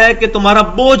چاہتا ہے کہ تمہارا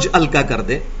بوجھ ہلکا کر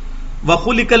دے.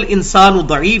 وخلق الانسان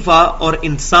ضعیفا، اور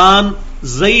انسان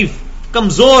ضعیف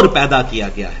کمزور پیدا کیا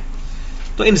گیا ہے.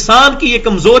 تو انسان کی یہ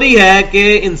کمزوری ہے کہ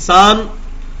انسان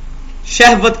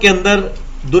شہوت کے اندر،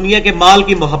 دنیا کے مال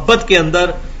کی محبت کے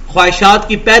اندر، خواہشات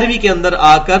کی پیروی کے اندر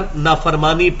آ کر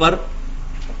نافرمانی پر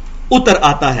اتر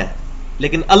آتا ہے.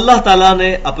 لیکن اللہ تعالیٰ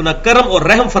نے اپنا کرم اور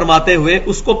رحم فرماتے ہوئے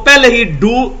اس کو پہلے ہی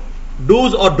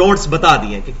ڈوز اور ڈونٹس بتا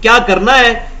دیے کہ کیا کرنا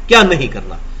ہے کیا نہیں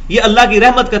کرنا. یہ اللہ کی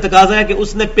رحمت کا تقاضا ہے کہ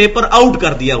اس نے پیپر آؤٹ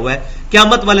کر دیا ہوا ہے.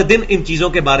 قیامت والے دن ان چیزوں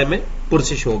کے بارے میں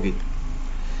پرسش ہوگی.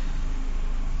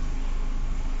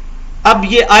 اب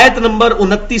یہ آیت نمبر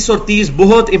 29 اور 30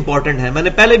 بہت امپورٹنٹ ہے. میں نے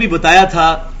پہلے بھی بتایا تھا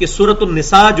کہ سورۃ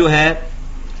النساء جو ہے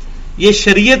یہ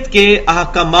شریعت کے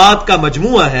احکامات کا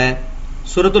مجموعہ ہے.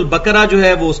 سورۃ البقرہ جو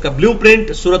ہے وہ اس کا بلیو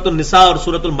پرنٹ، سورۃ النساء اور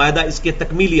سورۃ المائدہ اس کے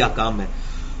تکمیلی احکام ہیں.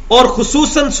 اور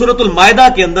خصوصاً سورۃ المائدہ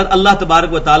کے اندر اللہ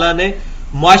تبارک و تعالیٰ نے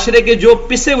معاشرے کے جو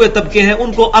پسے ہوئے طبقے ہیں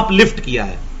ان کو اپ لفٹ کیا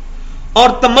ہے، اور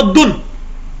تمدن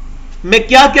میں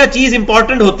کیا کیا چیز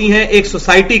امپورٹنٹ ہوتی ہیں ایک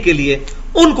سوسائٹی کے لیے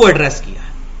ان کو ایڈریس کیا ہے.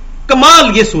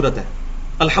 کمال یہ صورت ہے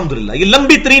الحمدللہ. یہ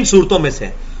لمبی ترین صورتوں میں سے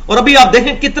ہے، اور ابھی آپ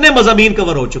دیکھیں کتنے مضامین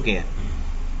کور ہو چکے ہیں.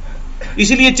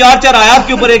 اسی لیے 4 آیات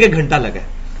کے اوپر 1 گھنٹہ لگا.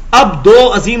 اب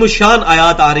 2 عظیم الشان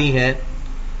آیات آ رہی ہیں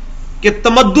کہ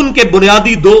تمدن کے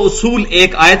بنیادی 2 اصول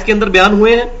ایک آیت کے اندر بیان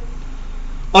ہوئے ہیں،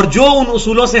 اور جو ان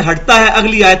اصولوں سے ہٹتا ہے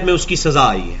اگلی آیت میں اس کی سزا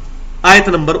آئی ہے. آیت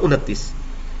نمبر 29،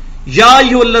 یا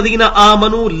ایھا الذین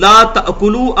آمنوا لا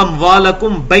تأکلوا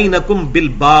اموالکم بینکم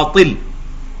بالباطل،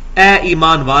 اے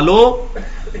ایمان والو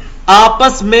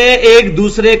آپس میں ایک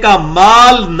دوسرے کا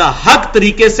مال ناحق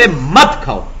طریقے سے مت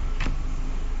کھاؤ،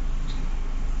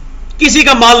 کسی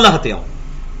کا مال نہ ہتھیاؤ.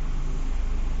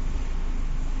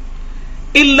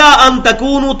 الا ان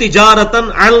تکونوا تجارتا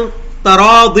عن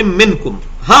تراض منکم،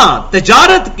 ہاں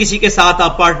تجارت کسی کے ساتھ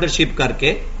آپ پارٹنرشپ کر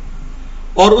کے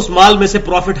اور اس مال میں سے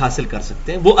پروفٹ حاصل کر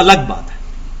سکتے ہیں، وہ الگ بات ہے،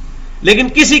 لیکن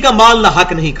کسی کا مال نہ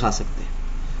حق نہیں کھا سکتے.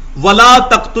 ولا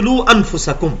تقتلوا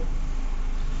انفسکم،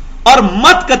 اور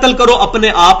مت قتل کرو اپنے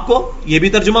آپ کو، یہ بھی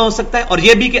ترجمہ ہو سکتا ہے، اور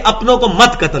یہ بھی کہ اپنوں کو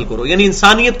مت قتل کرو، یعنی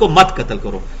انسانیت کو مت قتل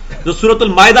کرو. جو سورۃ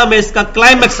المائدہ میں اس کا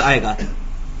کلائمیکس آئے گا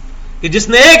کہ جس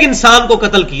نے ایک انسان کو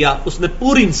قتل کیا اس نے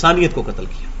پوری انسانیت کو قتل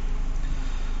کیا.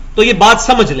 تو یہ بات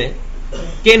سمجھ لیں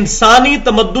کہ انسانی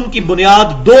تمدن کی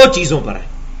بنیاد 2 چیزوں پر ہے،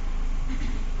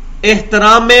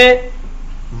 احترام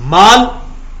مال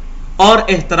اور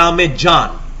احترام جان.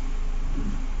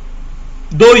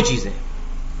 2 ہی چیزیں،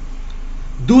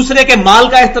 دوسرے کے مال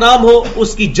کا احترام ہو،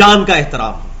 اس کی جان کا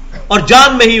احترام ہو، اور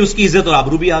جان میں ہی اس کی عزت اور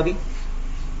آبرو بھی آ گئی.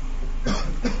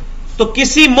 تو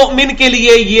کسی مومن کے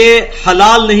لیے یہ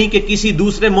حلال نہیں کہ کسی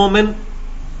دوسرے مومن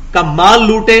کا مال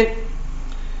لوٹے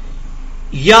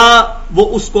یا وہ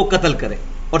اس کو قتل کرے.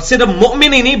 اور صرف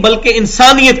مومن ہی نہیں بلکہ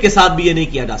انسانیت کے ساتھ بھی یہ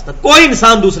نہیں کیا جا سکتا. کوئی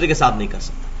انسان دوسرے کے ساتھ نہیں کر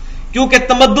سکتا، کیونکہ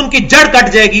تمدن کی جڑ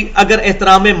کٹ جائے گی اگر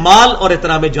احترام مال اور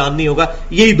احترام جان نہیں ہوگا.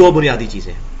 یہی 2 بنیادی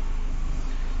چیزیں ہیں.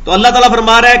 تو اللہ تعالیٰ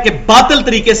فرما رہا ہے کہ باطل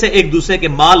طریقے سے ایک دوسرے کے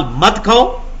مال مت کھاؤ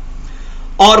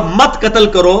اور مت قتل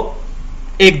کرو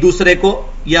ایک دوسرے کو،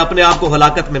 یا اپنے آپ کو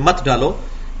ہلاکت میں مت ڈالو.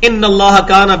 ان اللہ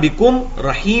کان بکم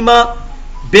رحیما،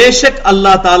 بے شک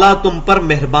اللہ تعالیٰ تم پر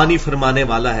مہربانی فرمانے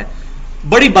والا ہے.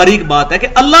 بڑی باریک بات ہے کہ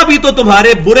اللہ بھی تو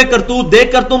تمہارے برے کرتوت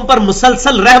دیکھ کر تم پر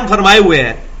مسلسل رحم فرمائے ہوئے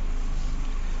ہیں،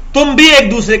 تم بھی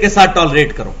ایک دوسرے کے ساتھ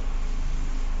ٹالریٹ کرو.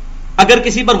 اگر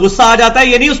کسی پر غصہ آ جاتا ہے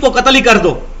یہ نہیں اس کو قتل ہی کر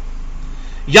دو،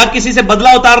 یا کسی سے بدلہ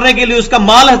اتارنے کے لیے اس کا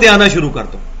مال ہتھیانا شروع کر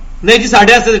دو. نہیں جی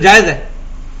ساڈے سے جائز ہے،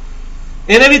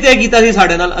 انہیں بھی طے کیتا سی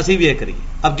ساڈے نال، اسی بھی یہ کریے.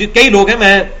 اب کئی لوگ ہیں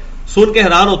میں سن کے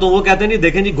حیران ہوتا ہوں، وہ کہتے ہیں جی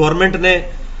دیکھیں جی گورنمنٹ نے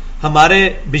ہمارے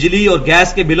بجلی اور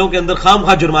گیس کے بلوں کے اندر خام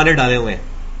خواہ جرمانے ڈالے ہوئے ہیں،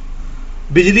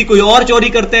 بجلی کوئی اور چوری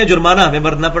کرتے ہیں جرمانہ ہمیں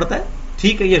بھرنا پڑتا ہے.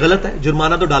 ٹھیک ہے، یہ غلط ہے،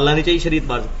 جرمانہ تو ڈالنا نہیں چاہیے شریعت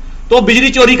بار سے. تو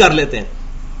بجلی چوری کر لیتے ہیں.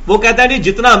 وہ کہتا ہے نہیں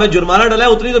جتنا ہمیں جرمانہ ڈلا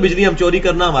ہے اتنی تو بجلی ہم چوری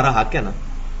کرنا ہمارا حق ہے نا.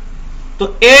 تو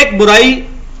ایک برائی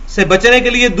سے بچنے کے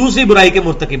لیے دوسری برائی کے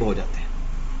مرتکب ہو جاتے ہیں.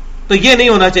 تو یہ نہیں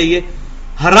ہونا چاہیے.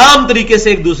 حرام طریقے سے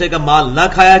ایک دوسرے کا مال نہ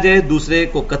کھایا جائے, دوسرے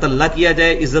کو قتل نہ کیا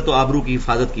جائے, عزت و آبرو کی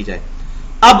حفاظت کی جائے.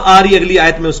 اب آ رہی اگلی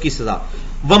آیت میں اس کی سزا.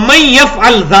 وَمَن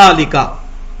يَفْعَلْ ذَلِكَ,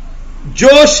 جو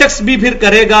شخص بھی پھر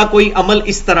کرے گا کوئی عمل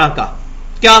اس طرح کا,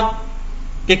 کیا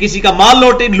کہ کسی کا مال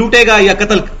لوٹے گا یا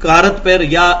قتل غارت پر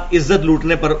یا عزت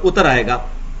لوٹنے پر اتر آئے گا,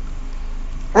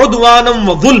 عدوانم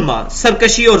و ظلما,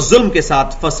 سرکشی اور ظلم کے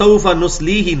ساتھ, فسوف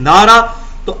نصلیہ نارا,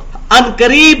 تو ان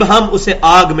قریب ہم اسے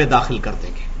آگ میں داخل کر دیں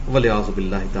گے. والعیاذ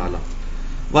باللہ تعالی.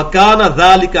 وکان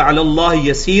ذلک علی اللہ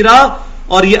یسیرا,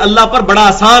 اور یہ اللہ پر بڑا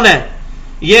آسان ہے.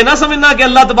 یہ نہ سمجھنا کہ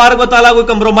اللہ تبارک و تعالیٰ کوئی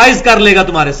کمپرومائز کر لے گا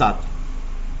تمہارے ساتھ,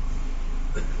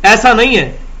 ایسا نہیں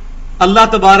ہے. اللہ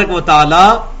تبارک و تعالیٰ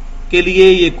کے لیے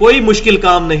یہ کوئی مشکل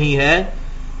کام نہیں ہے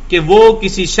کہ وہ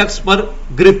کسی شخص پر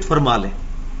گرفت فرما لے,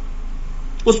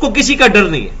 اس کو کسی کا ڈر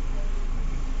نہیں ہے.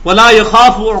 ولا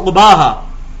یخاف عقباہا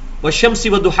والشمس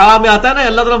والضحیٰ میں آتا ہے نا,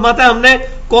 اللہ تعالیٰ فرماتا ہے ہم نے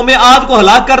قوم عاد کو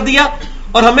ہلاک کر دیا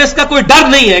اور ہمیں اس کا کوئی ڈر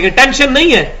نہیں ہے, کہ ٹینشن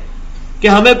نہیں ہے کہ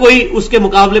ہمیں کوئی اس کے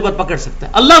مقابلے پر پکڑ سکتا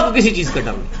ہے. اللہ کو کسی چیز کا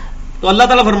ڈر نہیں. تو اللہ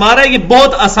تعالیٰ فرما رہا ہے یہ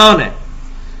بہت آسان ہے.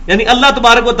 یعنی اللہ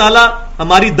تبارک و تعالیٰ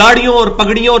ہماری داڑھیوں اور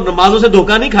پگڑیوں اور نمازوں سے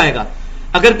دھوکہ نہیں کھائے گا.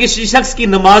 اگر کسی شخص کی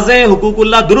نمازیں حقوق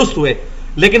اللہ درست ہوئے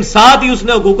لیکن ساتھ ہی اس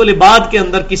نے حقوق العباد کے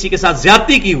اندر کسی کے ساتھ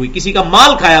زیادتی کی ہوئی, کسی کا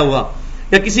مال کھایا ہوا,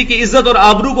 یا کسی کی عزت اور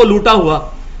آبرو کو لوٹا ہوا,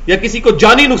 یا کسی کو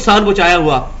جانی نقصان پہنچایا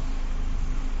ہوا,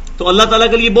 تو اللہ تعالیٰ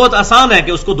کے لیے بہت آسان ہے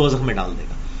کہ اس کو دوزخ میں ڈال دے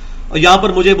گا. اور یہاں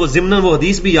پر مجھے وہ ضمناً وہ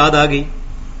حدیث بھی یاد آ گئی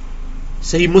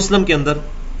صحیح مسلم کے اندر,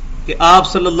 کہ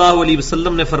آپ صلی اللہ علیہ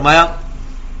وسلم نے فرمایا,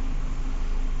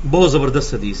 بہت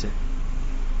زبردست حدیث ہے,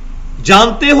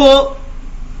 جانتے ہو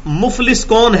مفلس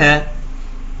کون ہے؟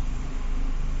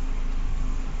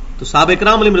 تو صحابہ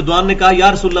کرام علیہم رضوان نے کہا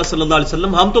یا رسول اللہ صلی اللہ علیہ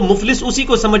وسلم, ہم تو مفلس اسی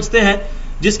کو سمجھتے ہیں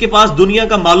جس کے پاس دنیا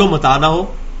کا مال و متاع نہ ہو,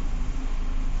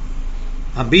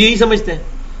 ہم بھی یہی سمجھتے ہیں.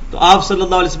 تو آپ صلی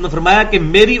اللہ علیہ وسلم نے فرمایا کہ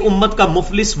میری امت کا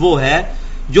مفلس وہ ہے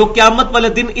جو قیامت والے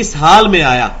دن اس حال میں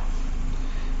آیا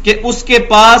کہ اس کے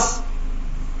پاس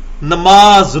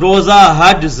نماز, روزہ,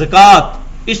 حج, زکات,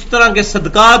 اس طرح کے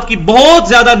صدقات کی بہت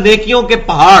زیادہ نیکیوں کے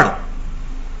پہاڑ,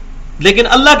 لیکن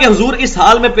اللہ کے حضور اس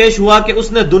حال میں پیش ہوا کہ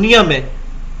اس نے دنیا میں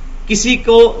کسی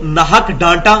کو ناحق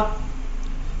ڈانٹا,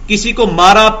 کسی کو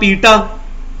مارا پیٹا,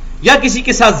 یا کسی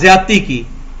کے ساتھ زیادتی کی,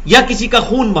 یا کسی کا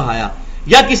خون بہایا,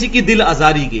 یا کسی کی دل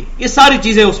آزاری کی. یہ ساری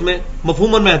چیزیں اس میں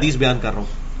مفہوماً میں حدیث بیان کر رہا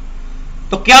ہوں.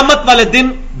 تو قیامت والے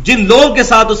دن جن لوگوں کے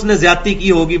ساتھ اس نے زیادتی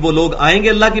کی ہوگی وہ لوگ آئیں گے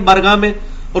اللہ کی بارگاہ میں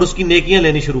اور اس کی نیکیاں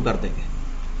لینی شروع کر دیں گے,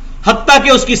 حتیٰ کہ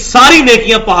اس کی ساری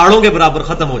نیکیاں پہاڑوں کے برابر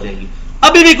ختم ہو جائیں گی.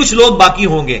 ابھی بھی کچھ لوگ باقی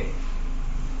ہوں گے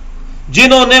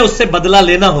جنہوں نے اس سے بدلہ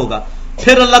لینا ہوگا.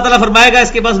 پھر اللہ تعالیٰ فرمائے گا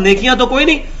اس کے پاس نیکیاں تو کوئی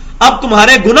نہیں, اب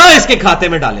تمہارے گناہ اس کے کھاتے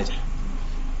میں ڈالے جائیں.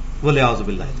 بولے اعوذ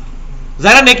باللہ.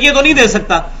 ظاہر نیکیاں تو نہیں دے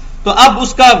سکتا, تو اب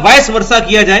اس کا وائس ورثہ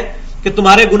کیا جائے کہ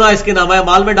تمہارے گناہ اس کے نامہ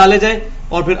مال میں ڈالے جائیں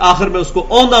اور پھر آخر میں اس کو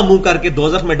اوندا منہ کر کے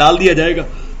دوزخ میں ڈال دیا جائے گا.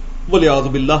 بولے اعوذ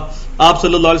باللہ. آپ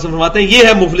صلی اللہ علیہ وسلم فرماتے ہیں یہ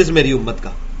ہے مفلس میری امت کا.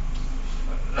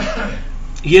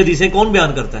 یہ حدیثیں کون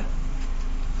بیان کرتا ہے؟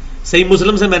 صحیح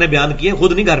مسلم سے میں نے بیان کی ہے,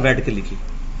 خود نہیں گھر بیٹھ کے لکھی.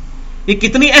 یہ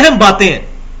کتنی اہم باتیں ہیں,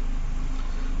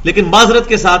 لیکن معذرت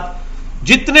کے ساتھ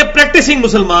جتنے پریکٹسنگ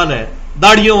مسلمان ہیں,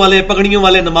 داڑھیوں والے, پگڑیوں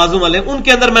والے, نمازوں والے, ان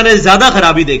کے اندر میں نے زیادہ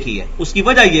خرابی دیکھی ہے. اس کی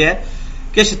وجہ یہ ہے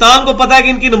کہ شیطان کو پتا ہے کہ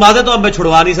ان کی نمازیں تو اب میں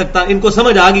چھڑوا نہیں سکتا. ان کو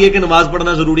سمجھ آ گئی ہے کہ نماز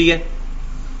پڑھنا ضروری ہے,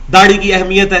 داڑھی کی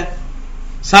اہمیت ہے,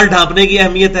 سر ڈھانپنے کی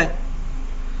اہمیت ہے.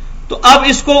 تو اب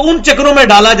اس کو ان چکروں میں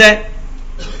ڈالا جائے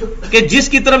کہ جس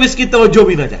کی طرف اس کی توجہ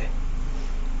بھی نہ جائے.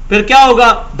 پھر کیا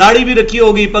ہوگا؟ داڑھی بھی رکھی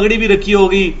ہوگی, پگڑی بھی رکھی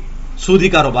ہوگی, سودی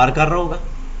کاروبار کر رہا ہوگا,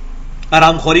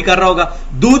 آرام خوری کر رہا ہوگا,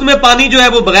 دودھ میں پانی جو ہے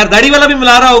وہ بغیر داڑھی والا بھی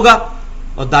ملا رہا ہوگا,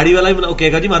 اور داڑھی والا بھی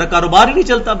کہے گا جی ہمارا کاروبار ہی نہیں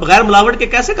چلتا, بغیر ملاوٹ کے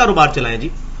کیسے کاروبار چلائیں جی.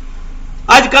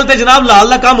 آج کل تو جناب لا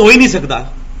اللہ کام ہو ہی نہیں سکتا,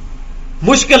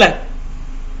 مشکل ہے.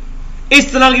 اس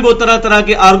طرح کی وہ طرح طرح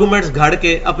کے آرگومنٹس گھڑ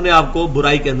کے اپنے آپ کو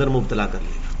برائی کے اندر مبتلا کر لے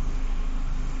گا,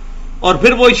 اور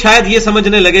پھر وہ شاید یہ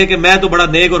سمجھنے لگے کہ میں تو بڑا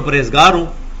نیک اور پرہیزگار ہوں,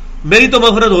 میری تو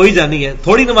مغفرت ہو ہی جانی ہے,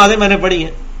 تھوڑی نمازیں میں نے پڑھی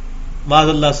ہیں, معاذ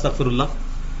اللہ استغفر اللہ.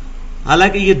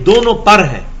 حالانکہ یہ دونوں پر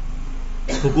ہیں,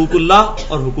 حقوق اللہ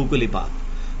اور حقوق العباد.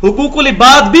 حقوق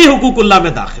العباد بھی حقوق اللہ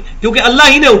میں داخل ہے, کیونکہ اللہ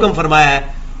ہی نے حکم فرمایا ہے,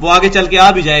 وہ آگے چل کے آ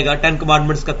بھی جائے گا 10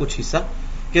 کمانڈمنٹس کا کچھ حصہ,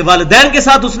 کہ والدین کے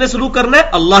ساتھ اس نے سلوک کرنا ہے,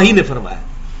 اللہ ہی نے فرمایا.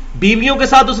 بیویوں کے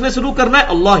ساتھ اس نے سلوک کرنا ہے,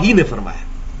 اللہ ہی نے فرمایا.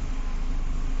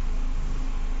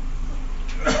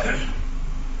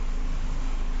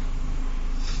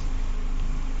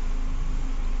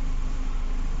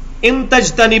 ان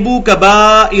تجتنبوا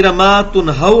کبائر ما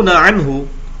تنہون عنہ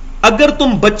اگر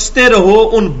تم بچتے رہو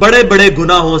ان بڑے بڑے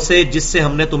گناہوں سے جس سے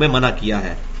ہم نے تمہیں منع کیا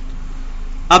ہے.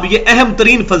 اب یہ اہم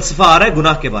ترین فلسفہ آ رہا ہے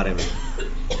گناہ کے بارے میں.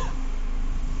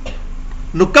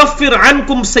 نکفر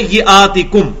عنکم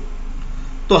سیئاتکم،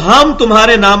 تو ہم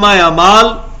تمہارے نامہ اعمال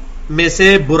میں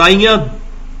سے برائیاں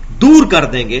دور کر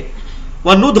دیں گے.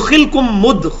 وندخلکم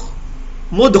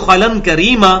مدخلا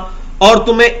کریما، اور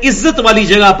تمہیں عزت والی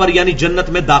جگہ پر یعنی جنت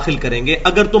میں داخل کریں گے.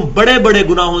 اگر تم بڑے بڑے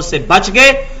گناہوں سے بچ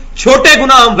گئے، چھوٹے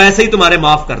گناہ ہم ویسے ہی تمہارے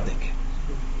معاف کر دیں گے.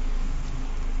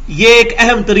 یہ ایک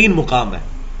اہم ترین مقام ہے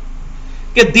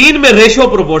کہ دین میں ریشو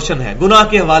پروپورشن ہے گناہ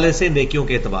کے حوالے سے، نیکیوں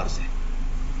کے اعتبار سے.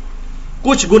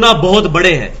 کچھ گناہ بہت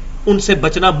بڑے ہیں، ان سے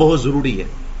بچنا بہت ضروری ہے.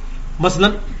 مثلا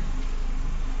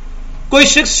کوئی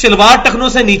شخص شلوار ٹخنوں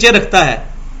سے نیچے رکھتا ہے،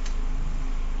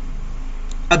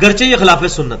 اگرچہ یہ خلاف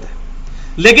سنت ہے،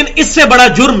 لیکن اس سے بڑا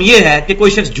جرم یہ ہے کہ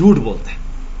کوئی شخص جھوٹ بولتا ہے.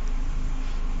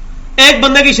 ایک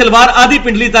بندے کی شلوار آدھی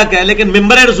پنڈلی تک ہے لیکن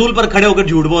ممبر رسول پر کھڑے ہو کر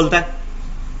جھوٹ بولتا ہے،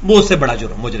 وہ اس سے بڑا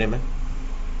جرم مجرم ہے.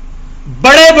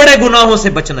 بڑے بڑے گناہوں سے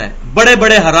بچنا ہے، بڑے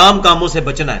بڑے حرام کاموں سے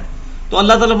بچنا ہے. تو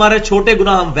اللہ تعالیٰ ہمارے چھوٹے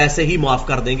گناہ ہم ویسے ہی معاف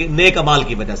کر دیں گے نیک امال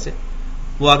کی وجہ سے.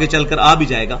 وہ آگے چل کر آ بھی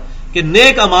جائے گا کہ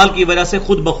نیک امال کی وجہ سے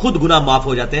خود بخود گناہ معاف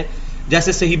ہو جاتے ہیں.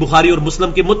 جیسے صحیح بخاری اور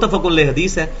مسلم کی متفق علیہ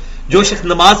حدیث ہے، جو شخص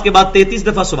نماز کے بعد 33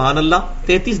 دفعہ سبحان اللہ،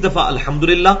 33 دفعہ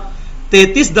الحمدللہ،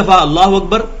 33 دفعہ اللہ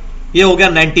اکبر، یہ ہو گیا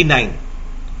 99،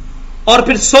 اور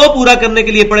پھر 100 پورا کرنے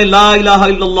کے لیے پڑھے لا الہ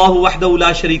الا اللہ وحدہ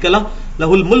لا شریک لہ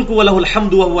لہ الملک ولہ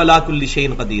الحمد وہو علی کل شیء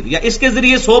قدیر، یا اس کے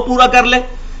ذریعے 100 پورا کر لے،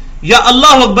 یا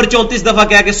اللہ اکبر 34 دفعہ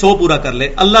کہہ کے 100 پورا کر لے،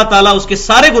 اللہ تعالیٰ اس کے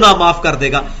سارے گناہ معاف کر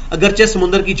دے گا، اگرچہ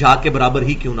سمندر کی جھاگ کے برابر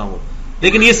ہی کیوں نہ ہو.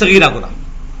 لیکن یہ صغیرہ گناہ،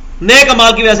 نیک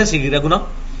امال کی وجہ سے صغیرہ گناہ.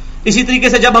 اسی طریقے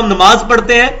سے جب ہم نماز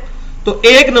پڑھتے ہیں تو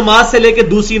ایک نماز سے لے کے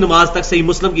دوسری نماز تک، صحیح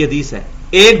مسلم کی حدیث ہے،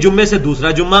 ایک جمعے سے دوسرا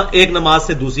جمعہ، ایک نماز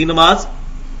سے دوسری نماز،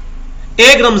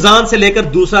 ایک رمضان سے لے کر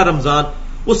دوسرا رمضان،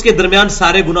 اس کے درمیان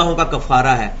سارے گناہوں کا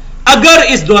کفارہ ہے اگر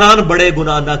اس دوران بڑے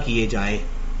گناہ نہ کیے جائیں.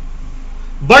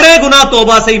 بڑے گناہ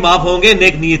توبہ سے ہی معاف ہوں گے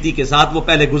نیک نیتی کے ساتھ. وہ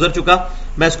پہلے گزر چکا،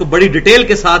 میں اس کو بڑی ڈیٹیل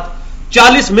کے ساتھ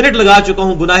 40 منٹ لگا چکا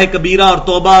ہوں گناہ کبیرہ اور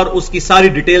توبہ اور اس کی ساری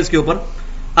ڈیٹیلز کے اوپر،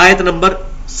 آیت نمبر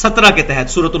 17 کے تحت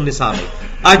سورۃ النساء میں.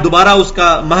 آج دوبارہ اس کا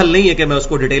محل نہیں ہے کہ میں اس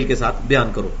کو ڈیٹیل کے ساتھ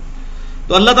بیان کروں.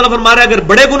 تو اللہ تعالیٰ فرما رہا ہے اگر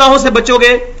بڑے گناہوں سے بچو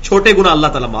گے، چھوٹے گناہ اللہ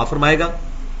تعالیٰ معاف فرمائے گا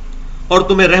اور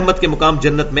تمہیں رحمت کے مقام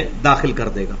جنت میں داخل کر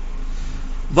دے گا.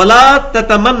 وَلَا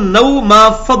تَتَمَنَّوْا مَا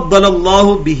فَضَّلَ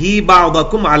اللَّهُ بِهِ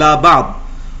بَعْضَكُمْ عَلَى بَعْضٍ،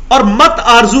 اور مت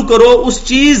آرزو کرو اس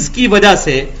چیز کی وجہ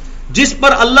سے جس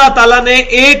پر اللہ تعالیٰ نے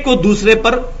ایک کو دوسرے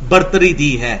پر برتری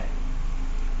دی ہے،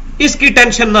 اس کی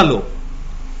ٹینشن نہ لو.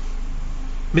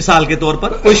 مثال کے طور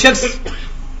پر کوئی شخص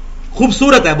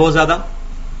خوبصورت ہے بہت زیادہ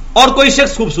اور کوئی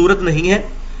شخص خوبصورت نہیں ہے،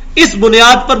 اس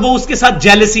بنیاد پر وہ اس کے ساتھ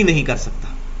جیلسی نہیں کر سکتا.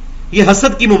 یہ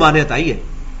حسد کی ممانعت آئی ہے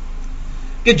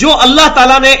کہ جو اللہ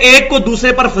تعالیٰ نے ایک کو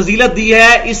دوسرے پر فضیلت دی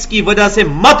ہے اس کی وجہ سے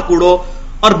مت کڑو،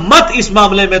 اور مت اس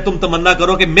معاملے میں تم تمنا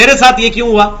کرو کہ میرے ساتھ یہ کیوں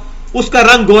ہوا، اس کا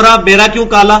رنگ گورا میرا کیوں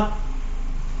کالا.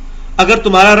 اگر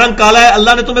تمہارا رنگ کالا ہے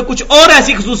اللہ نے تمہیں کچھ اور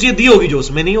ایسی خصوصیت دی ہوگی جو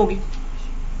اس میں نہیں ہوگی.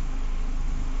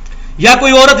 یا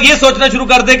کوئی عورت یہ سوچنا شروع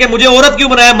کر دے کہ مجھے عورت کیوں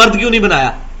بنایا مرد کیوں نہیں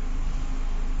بنایا،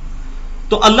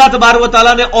 تو اللہ تبارک و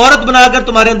تعالیٰ نے عورت بنا کر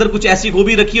تمہارے اندر کچھ ایسی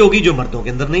خوبی رکھی ہوگی جو مردوں کے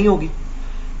اندر نہیں ہوگی.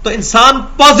 تو انسان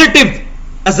پازیٹو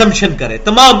ازمپشن کرے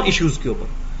تمام ایشوز کے اوپر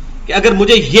کہ اگر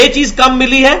مجھے یہ چیز کم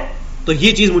ملی ہے تو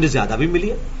یہ چیز مجھے زیادہ بھی ملی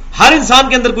ہے. ہر انسان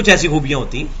کے اندر کچھ ایسی خوبیاں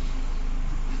ہوتی ہیں.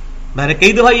 میں نے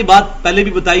کئی دفعہ یہ بات پہلے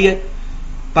بھی بتائی ہے،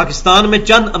 پاکستان میں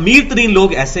چند امیر ترین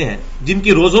لوگ ایسے ہیں جن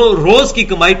کی روز کی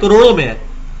کمائی کروڑوں میں ہے،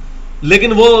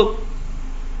 لیکن وہ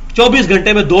 24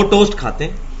 گھنٹے میں 2 ٹوسٹ کھاتے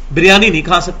ہیں، بریانی نہیں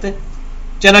کھا سکتے،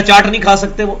 چنا چاٹ نہیں کھا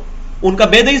سکتے، وہ ان کا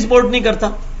معدہ ہی سپورٹ نہیں کرتا،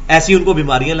 ایسی ان کو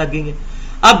بیماریاں لگ گئی ہیں.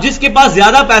 اب جس کے پاس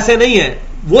زیادہ پیسے نہیں ہیں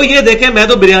وہ یہ دیکھے میں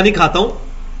تو بریانی کھاتا ہوں،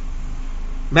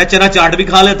 میں چنا چاٹ بھی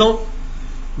کھا لیتا ہوں،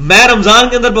 میں رمضان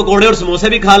کے اندر پکوڑے اور سموسے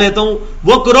بھی کھا لیتا ہوں،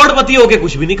 وہ کروڑ پتی ہو کے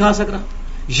کچھ بھی نہیں کھا سک رہا،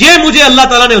 یہ مجھے اللہ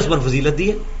تعالیٰ نے اس پر فضیلت دی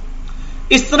ہے.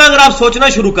 اس طرح اگر آپ سوچنا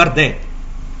شروع کر دیں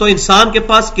تو انسان کے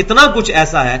پاس کتنا کچھ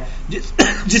ایسا ہے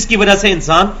جس کی وجہ سے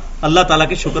انسان اللہ تعالیٰ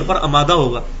کے شکر پر آمادہ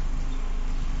ہوگا.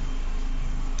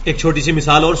 ایک چھوٹی سی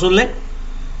مثال اور سن لیں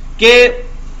کہ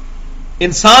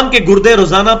انسان کے گردے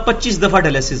روزانہ 25 دفعہ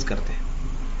ڈائلیسس کرتے ہیں.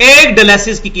 ایک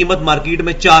ڈائلیسس کی قیمت مارکیٹ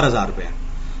میں 4000 روپے ہے.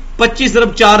 25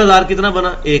 ضرب 4000 کتنا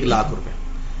بنا؟ 1 لاکھ روپے.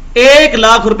 1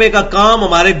 لاکھ روپے کا کام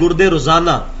ہمارے گردے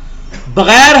روزانہ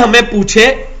بغیر ہمیں پوچھے،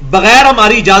 بغیر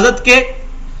ہماری اجازت کے،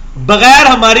 بغیر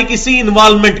ہماری کسی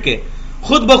انوالومنٹ کے،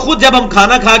 خود بخود جب ہم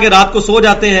کھانا کھا کے رات کو سو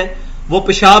جاتے ہیں وہ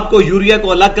پیشاب کو یوریا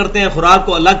کو الگ کرتے ہیں، خوراک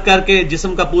کو الگ کر کے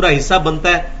جسم کا پورا حصہ بنتا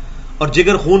ہے اور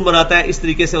جگر خون بناتا ہے. اس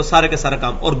طریقے سے وہ سارے کا سارا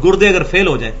کام، اور گردے اگر فیل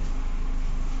ہو جائیں،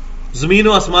 زمین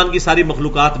و آسمان کی ساری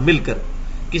مخلوقات مل کر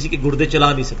کسی کے گردے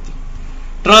چلا نہیں سکتی.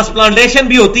 ٹرانسپلانٹیشن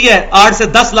بھی ہوتی ہے 8 سے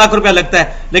 10 لاکھ روپیہ لگتا ہے,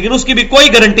 لیکن اس کی بھی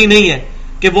کوئی گارنٹی نہیں ہے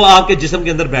کہ وہ آپ کے جسم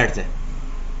کے اندر بیٹھ جائے.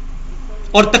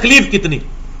 اور تکلیف کتنی,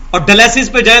 اور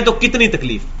ڈائلسس پہ جائیں تو کتنی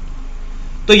تکلیف.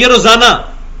 تو یہ روزانہ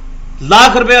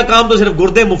لاکھ روپے کا کام تو صرف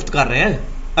گردے مفت کر رہے ہیں,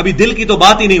 ابھی دل کی تو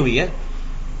بات ہی نہیں ہوئی ہے.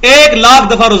 1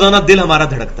 لاکھ دفعہ روزانہ دل ہمارا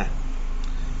دھڑکتا ہے,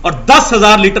 اور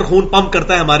 10,000 لیٹر خون پمپ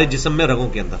کرتا ہے ہمارے جسم میں, رگوں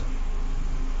کے اندر.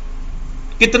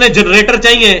 کتنے جنریٹر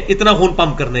چاہیے اتنا خون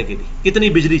پمپ کرنے کے لیے, کتنی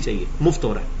بجلی چاہیے, مفت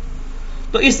ہو رہا ہے.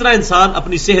 تو اس طرح انسان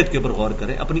اپنی صحت کے اوپر غور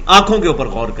کرے, اپنی آنکھوں کے اوپر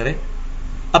غور کرے,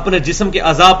 اپنے جسم کے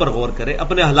اعضاء پر غور کرے,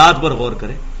 اپنے حالات پر غور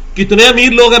کرے. کتنے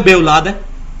امیر لوگ ہیں بے اولاد ہیں,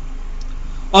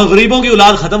 اور غریبوں کی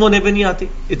اولاد ختم ہونے پہ نہیں آتی,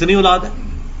 اتنی اولاد ہے.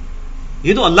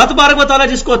 یہ تو اللہ تبارک و تعالیٰ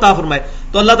جس کو عطا فرمائے.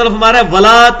 تو اللہ تعالیٰ فرما رہا ہے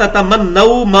وَلَا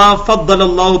تَتَمَنَّوْا مَا فَضَّلَ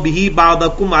اللَّهُ بِهِ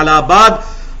بَعْضَكُمْ عَلَى بَعْضٍ,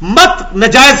 مت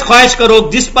نجائز خواہش کرو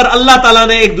جس پر اللہ تعالیٰ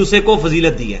نے ایک دوسرے کو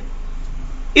فضیلت دی ہے.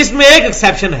 اس میں ایک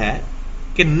ایکسیپشن ہے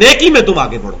کہ نیکی میں تم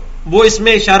آگے بڑھو, وہ اس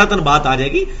میں اشارتاً بات آ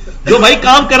جائے گی. جو بھائی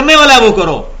کام کرنے والا ہے وہ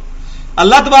کرو.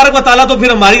 اللہ تبارک و تعالیٰ تو پھر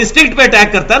ہماری انسٹنکٹ پہ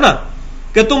اٹیک کرتا ہے نا,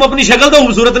 کہ تم اپنی شکل تو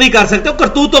خوبصورت نہیں کر سکتے ہو,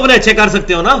 کرتوت تو اپنے اچھے کر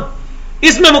سکتے ہو نا.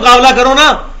 اس میں مقابلہ کرو نا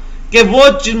کہ وہ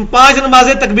 5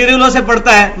 نمازیں تکبیر اللہ سے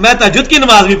پڑھتا ہے, میں تہجد کی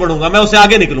نماز بھی پڑھوں گا, میں اسے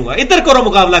آگے نکلوں گا. ادھر کرو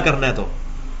مقابلہ کرنا ہے تو.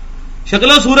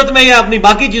 شکل و صورت میں یا اپنی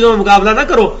باقی چیزوں میں مقابلہ نہ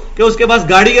کرو کہ اس کے پاس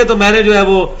گاڑی ہے تو میں نے جو ہے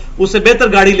وہ اس سے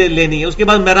بہتر گاڑی لینی ہے, اس کے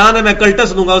پاس میران ہے میں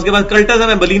کلٹس لوں گا, اس کے پاس کلٹس ہے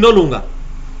میں بلینو لوں گا.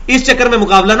 اس چکر میں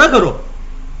مقابلہ نہ کرو,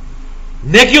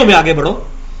 نیکیوں میں آگے بڑھو.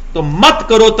 تو مت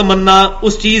کرو تمنا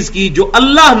اس چیز کی جو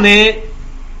اللہ نے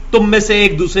تم میں سے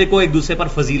ایک دوسرے کو ایک دوسرے پر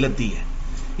فضیلت دی ہے.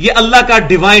 یہ اللہ کا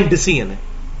ڈیوائن ڈیسیژن ہے.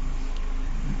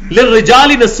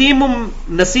 للرجال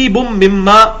نصیب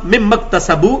مما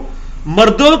اکتسبوا,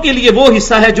 مردوں کے لیے وہ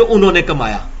حصہ ہے جو انہوں نے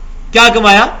کمایا. کیا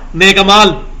کمایا؟ نیک اعمال.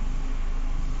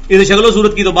 ادھر شکل و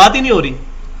صورت کی تو بات ہی نہیں ہو رہی.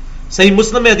 صحیح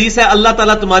مسلم میں حدیث ہے اللہ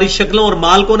تعالیٰ تمہاری شکلوں اور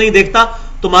مال کو نہیں دیکھتا,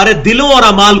 تمہارے دلوں اور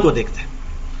اعمال کو دیکھتا ہے.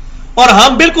 اور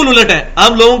ہم بالکل الٹ ہیں,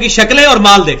 ہم لوگوں کی شکلیں اور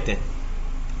مال دیکھتے ہیں.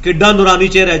 کڈا نورانی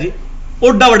چہرہ ہے جی,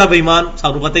 اوڈا بڑا بےمان,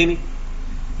 سانو پتہ ہی نہیں.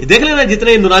 یہ دیکھ لینا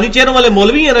جتنے نورانی چہروں والے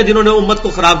مولوی ہیں نا جنہوں نے امت کو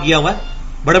خراب کیا ہوا ہے,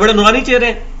 بڑے بڑے نورانی چہرے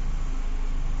ہیں,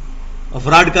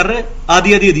 افراد کر رہے ہیں,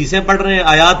 آدھی حدیثیں پڑھ رہے ہیں,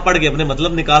 آیات پڑھ کے اپنے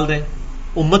مطلب نکال رہے ہیں.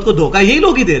 امت کو دھوکہ یہی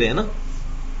لوگ ہی دے رہے ہیں نا.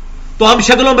 تو ہم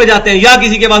شکلوں پہ جاتے ہیں, یا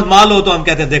کسی کے پاس مال ہو تو ہم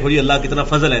کہتے ہیں دیکھو جی اللہ کتنا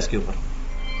فضل ہے اس کے اوپر.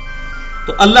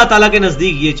 تو اللہ تعالیٰ کے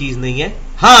نزدیک یہ چیز نہیں ہے.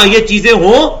 ہاں یہ چیزیں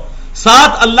ہوں,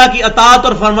 ساتھ اللہ کی اطاعت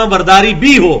اور فرما برداری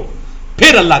بھی ہو,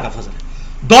 پھر اللہ کا فضل ہے.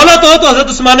 دولت ہو تو حضرت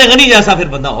عثمان غنی جیسا پھر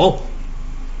بندہ ہو,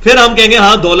 پھر ہم کہیں گے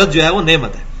ہاں دولت جو ہے وہ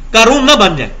نعمت ہے, قارون نہ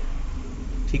بن جائے.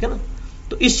 ٹھیک ہے نا.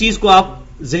 تو اس چیز کو آپ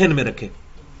ذہن میں رکھیں.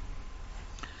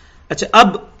 اچھا,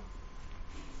 اب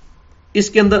اس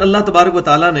کے اندر اللہ تبارک و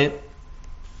تعالیٰ نے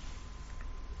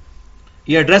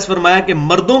یہ ایڈریس فرمایا کہ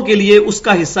مردوں کے لیے اس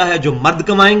کا حصہ ہے جو مرد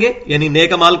کمائیں گے, یعنی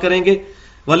نیک اعمال کریں گے.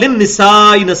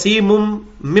 وَلِلنِّسَاءِ نَصِيبٌ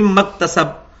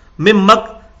مِّمَّا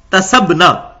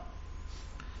اكْتَسَبْنَا,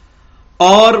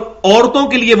 اور عورتوں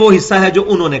کے لیے وہ حصہ ہے جو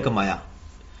انہوں نے کمایا.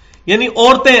 یعنی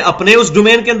عورتیں اپنے اس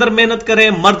ڈومین کے اندر محنت کریں,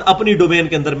 مرد اپنی ڈومین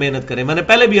کے اندر محنت کریں. میں نے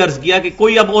پہلے بھی عرض کیا کہ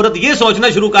کوئی اب عورت یہ سوچنا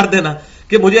شروع کر دینا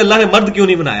کہ مجھے اللہ نے مرد کیوں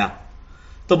نہیں بنایا,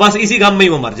 تو بس اسی غم میں ہی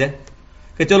وہ مر جائے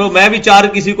کہ چلو میں بھی 4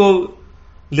 کسی کو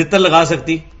لتر لگا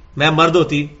سکتی, میں مرد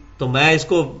ہوتی تو میں اس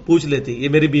کو پوچھ لیتی, یہ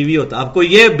میری بیوی ہوتا. اب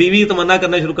کوئی یہ بیوی تمنا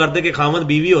کرنا شروع کر دے کہ خامد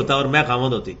بیوی ہوتا اور میں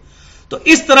خامد ہوتی. تو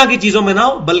اس طرح کی چیزوں میں نہ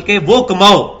ہو, بلکہ وہ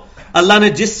کماؤ. اللہ نے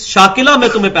جس شاکلہ میں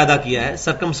تمہیں پیدا کیا ہے,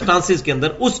 سرکمسٹانسز کے اندر,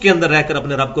 اس کے اندر رہ کر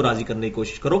اپنے رب کو راضی کرنے کی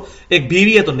کوشش کرو. ایک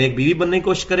بیوی ہے تو نیک بیوی بننے کی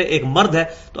کوشش کرے, ایک مرد ہے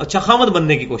تو اچھا خامد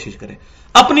بننے کی کوشش کرے,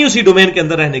 اپنی اسی ڈومین کے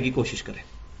اندر رہنے کی کوشش کرے.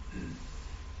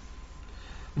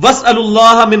 وَاسْأَلُوا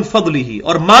اللَّهَ مِن فَضْلِهِ,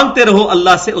 اور مانگتے رہو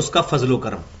اللہ سے اس کا فضل و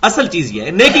کرم. اصل چیز یہ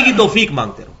ہے, نیکی کی توفیق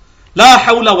مانگتے رہو. لا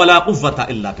حول ولا قوت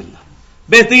الا باللہ.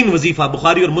 بہترین وظیفہ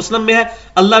بخاری اور مسلم میں ہے,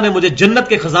 اللہ نے مجھے جنت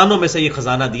کے خزانوں میں سے یہ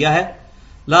خزانہ دیا ہے.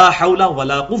 لا حول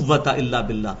ولا قوت الا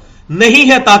باللہ.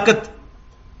 نہیں ہے طاقت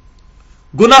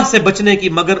گناہ سے بچنے کی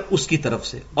مگر اس کی طرف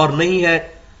سے, اور نہیں ہے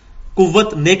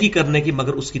قوت نیکی کرنے کی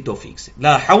مگر اس کی توفیق سے.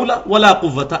 لا حول ولا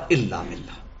قوت الا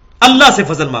باللہ. اللہ سے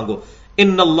فضل مانگو.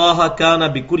 ان اللہ کان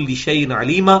بکل شیء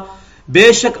علیما,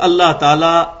 بے شک اللہ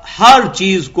تعالی ہر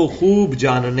چیز کو خوب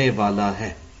جاننے والا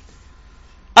ہے.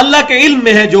 اللہ کے علم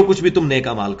میں ہے جو کچھ بھی تم نیک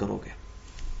اعمال کرو گے.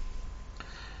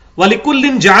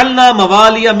 وَلِكُلٍّ جَعَلْنَا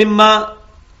مَوَالِيَ مِمَّا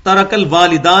تَرَكَ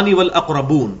الْوَالِدَانِ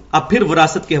وَالْأَقْرَبُونَ. اب پھر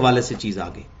وراثت کے حوالے سے چیز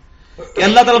آگئی کہ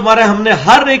اللہ تعالیٰ ہمارے ہم نے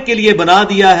ہر ایک کے لیے بنا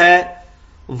دیا ہے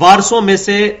وارثوں میں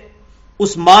سے,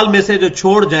 اس مال میں سے جو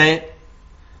چھوڑ جائیں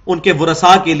ان کے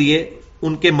ورثاء کے لیے,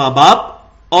 ان کے ماں باپ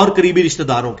اور قریبی رشتہ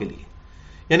داروں کے لیے.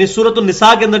 یعنی سورۃ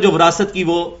النساء کے اندر جو وراثت کی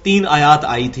وہ 3 آیات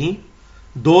آئی تھیں,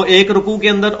 2 ایک رکوع کے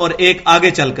اندر اور ایک آگے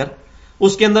چل کر,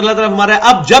 اس کے اندر اللہ تعالیٰ ہمارا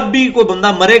اب جب بھی کوئی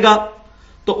بندہ مرے گا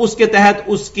تو اس کے تحت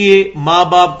اس کے ماں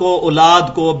باپ کو،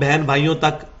 اولاد کو، بہن بھائیوں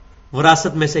تک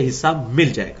وراثت میں سے حصہ مل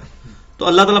جائے گا. تو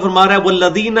اللہ تعالیٰ فرما رہا ہے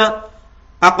والذین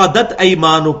عقدت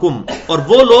ایمانکم، اور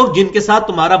وہ لوگ جن کے ساتھ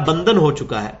تمہارا بندھن ہو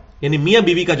چکا ہے، یعنی میاں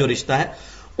بیوی کا جو رشتہ ہے،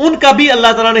 ان کا بھی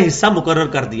اللہ تعالیٰ نے حصہ مقرر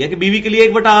کر دیا کہ بیوی کے لیے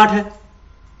 1/8 ہے.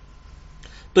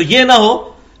 تو یہ نہ ہو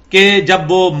کہ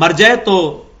جب وہ مر جائے تو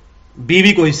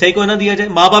بیوی کو حصہ ہی کوئی نہ دیا جائے،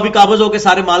 ماں باپ بھی قابض ہو کے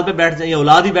سارے مال پہ بیٹھ جائیں یا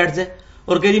اولاد ہی بیٹھ جائے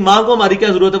اور کہ جی ماں کو ہماری کیا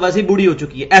ضرورت ہے، ویسے ہی بوڑھی ہو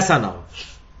چکی ہے. ایسا نہ ہو،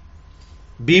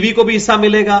 بیوی کو بھی حصہ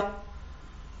ملے گا،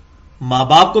 ماں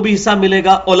باپ کو بھی حصہ ملے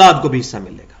گا، اولاد کو بھی حصہ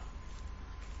ملے گا.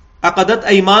 عقدت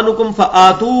ایمانکم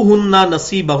فآتوہن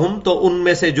نصیبہم، تو ان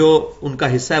میں سے جو ان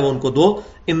کا حصہ ہے وہ ان کو دو.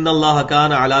 ان اللہ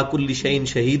کان علی کل شیء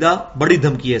شہیدا، بڑی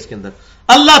دھمکی ہے اس کے اندر.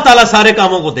 اللہ تعالیٰ سارے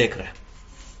کاموں کو دیکھ رہا ہے.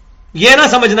 یہ نہ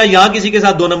سمجھنا یہاں کسی کے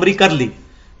ساتھ 2 نمبری کر لی،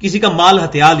 کسی کا مال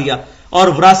ہتھیا لیا اور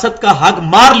وراثت کا حق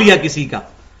مار لیا کسی کا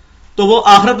تو وہ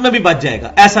آخرت میں بھی بچ جائے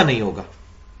گا، ایسا نہیں ہوگا.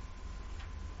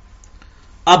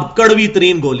 اب کڑوی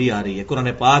ترین گولی آ رہی ہے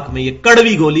قرآن پاک میں. یہ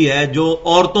کڑوی گولی ہے جو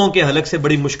عورتوں کے حلق سے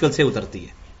بڑی مشکل سے اترتی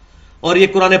ہے، اور یہ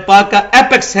قرآن پاک کا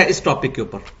ایپیکس ہے اس ٹاپک کے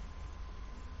اوپر.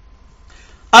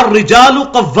 الرجال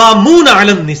قوامون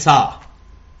علی النساء،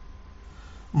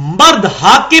 مرد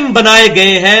حاکم بنائے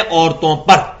گئے ہیں عورتوں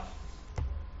پر،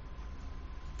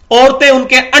 عورتیں ان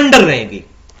کے انڈر رہیں گی.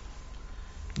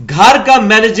 گھر کا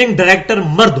مینیجنگ ڈائریکٹر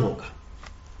مرد ہوگا.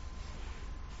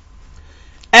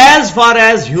 As far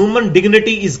as human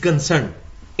dignity is concerned,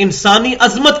 انسانی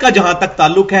عظمت کا جہاں تک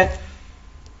تعلق ہے،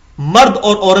 مرد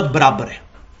اور عورت برابر ہے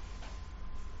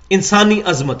انسانی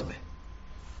عظمت میں.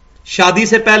 شادی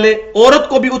سے پہلے عورت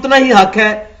کو بھی اتنا ہی حق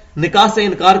ہے نکاح سے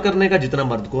انکار کرنے کا جتنا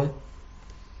مرد کو ہے.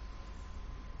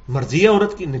 مرضی ہے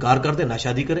عورت کی، انکار کر دے، نہ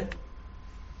شادی کرے.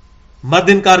 مرد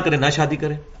انکار کرے، نہ شادی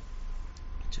کرے.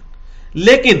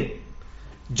 لیکن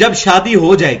جب شادی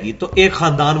ہو جائے گی تو ایک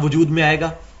خاندان وجود میں آئے گا،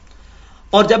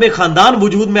 اور جب ایک خاندان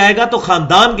وجود میں آئے گا تو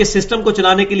خاندان کے سسٹم کو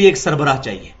چلانے کے لیے ایک سربراہ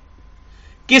چاہیے.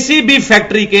 کسی بھی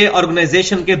فیکٹری کے،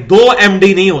 آرگنائزیشن کے 2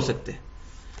 MD نہیں ہو سکتے.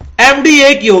 MD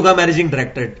ایک ہی ہوگا، مینیجنگ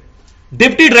ڈائریکٹر.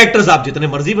 ڈپٹی ڈائریکٹرز آپ جتنے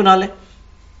مرضی بنا لیں،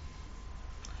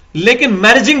 لیکن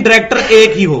مینیجنگ ڈائریکٹر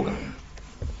ایک ہی ہوگا.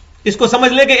 اس کو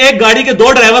سمجھ لیں کہ ایک گاڑی کے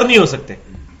 2 ڈرائیور نہیں ہو سکتے،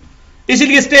 اسی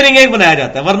لیے اسٹیئرنگ ایک بنایا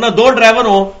جاتا ہے. ورنہ 2 ڈرائیور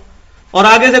ہو اور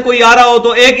آگے سے کوئی آ رہا ہو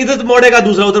تو ایک ادھر موڑے گا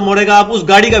دوسرا ادھر موڑے گا، آپ اس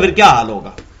گاڑی کا پھر کیا حال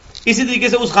ہوگا. اسی طریقے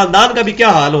سے اس خاندان کا بھی کیا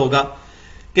حال ہوگا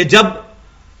کہ جب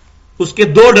اس کے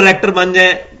 2 ڈائریکٹر بن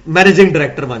جائیں، مینیجنگ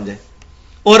ڈائریکٹر بن جائیں،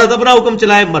 عورت اپنا حکم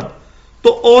چلائے، مرد. تو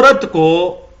عورت کو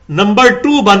نمبر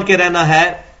 2 بن کے رہنا ہے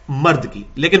مرد کی،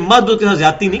 لیکن مرد اس کے ساتھ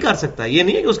زیادتی نہیں کر سکتا. یہ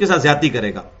نہیں ہے کہ اس کے ساتھ زیادتی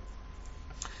کرے گا،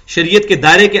 شریعت کے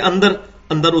دائرے کے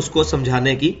اندر اس کو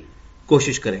سمجھانے کی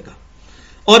کوشش کرے گا.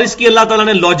 اور اس کی اللہ تعالیٰ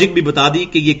نے لاجک بھی بتا دی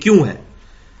کہ یہ کیوں ہے.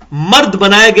 مرد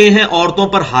بنائے گئے ہیں عورتوں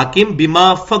پر حاکم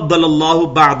بما فضل اللہ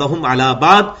بعضهم علی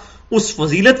بعض، اس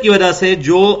فضیلت کی وجہ سے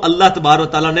جو اللہ تبارک و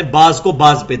تعالیٰ نے بعض کو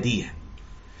بعض پہ دی ہے.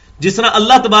 جس طرح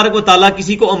اللہ تبارک و تعالیٰ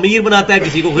کسی کو امیر بناتا ہے،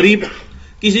 کسی کو غریب،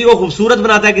 کسی کو خوبصورت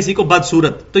بناتا ہے، کسی کو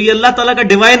بدصورت، تو یہ اللہ تعالیٰ کا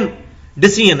ڈیوائن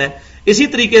ڈیسیژن ہے. اسی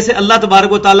طریقے سے اللہ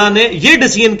تبارک و تعالیٰ نے یہ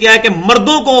ڈیسیژن کیا ہے کہ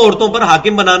مردوں کو عورتوں پر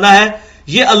حاکم بنانا ہے.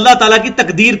 یہ اللہ تعالیٰ کی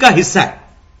تقدیر کا حصہ ہے.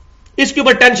 اس کے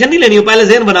اوپر ٹینشن نہیں لینی، وہ پہلے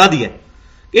ذہن بنا دیا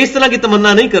کہ اس طرح کی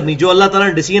تمنا نہیں کرنی. جو اللہ تعالیٰ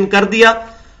نے ڈیسیژن کر دیا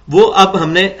وہ اب ہم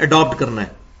نے اڈاپٹ کرنا ہے.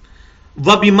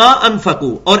 وَبِمَا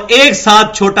أَنفَقُوا، اور ایک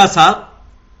ساتھ چھوٹا سا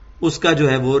اس کا جو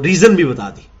ہے وہ ریزن بھی بتا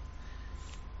دی.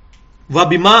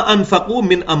 وَبِمَا أَنفَقُوا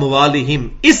مِنْ أَمْوَالِهِمْ،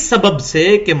 اس سبب سے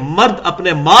کہ مرد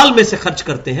اپنے مال میں سے خرچ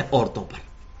کرتے ہیں عورتوں پر،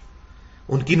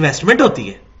 ان کی انویسٹمنٹ ہوتی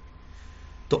ہے.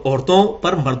 تو عورتوں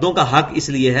پر مردوں کا حق اس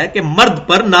لیے ہے کہ مرد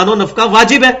پر نان و نفقہ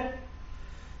واجب ہے،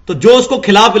 تو جو اس کو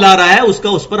کھلا پلا رہا ہے اس کا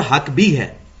اس پر حق بھی ہے.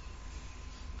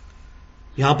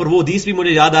 یہاں پر وہ حدیث بھی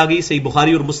مجھے یاد آ گئی، صحیح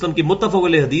بخاری اور مسلم کی متفق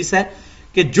علیہ حدیث ہے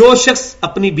کہ جو شخص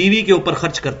اپنی بیوی کے اوپر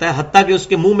خرچ کرتا ہے حتیٰ کہ اس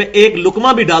کے منہ میں ایک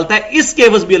لقمہ بھی ڈالتا ہے، اس کے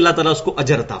عوض بھی اللہ تعالیٰ اس کو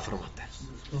اجر عطا فرماتا ہے.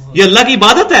 یہ اللہ کی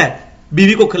عبادت ہے،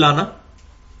 بیوی کو کھلانا،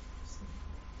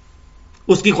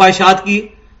 اس کی خواہشات کی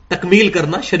تکمیل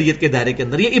کرنا شریعت کے دائرے کے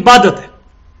اندر، یہ عبادت ہے.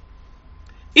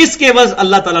 اس کے عوض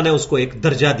اللہ تعالیٰ نے اس کو ایک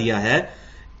درجہ دیا ہے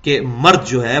کہ مرد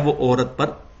جو ہے وہ عورت پر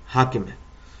حاکم ہے.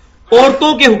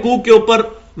 عورتوں کے حقوق کے اوپر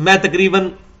میں تقریباً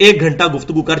 1 گھنٹہ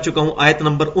گفتگو کر چکا ہوں آیت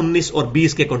نمبر 19 اور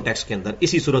 20 کے کانٹیکسٹ کے اندر،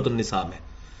 اسی سورۃ النساء میں،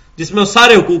 جس میں وہ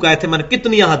سارے حقوق آئے تھے. میں نے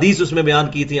کتنی حدیث اس میں بیان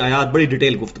کی تھی، آیات، بڑی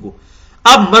ڈیٹیل گفتگو.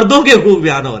 اب مردوں کے حقوق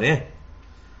بیان ہو رہے ہیں.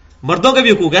 مردوں کے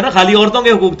بھی حقوق ہے نا، خالی عورتوں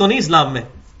کے حقوق تو نہیں.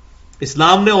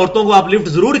 اسلام نے عورتوں کو اپلفٹ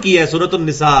ضرور کیا ہے سورۃ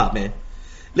النساء میں،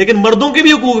 لیکن مردوں کے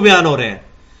بھی حقوق بیان ہو رہے ہیں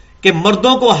کہ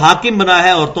مردوں کو حاکم بنا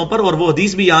ہے عورتوں پر. اور وہ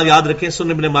حدیث بھی یہاں یاد رکھیں،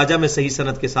 سنن ابن ماجہ میں صحیح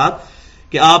سند کے ساتھ،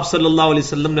 کہ آپ صلی اللہ علیہ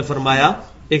وسلم نے فرمایا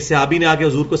ایک صحابی نے آ کے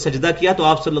حضور کو سجدہ کیا تو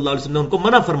آپ صلی اللہ علیہ وسلم نے ان کو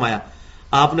منع فرمایا.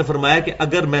 آپ نے فرمایا کہ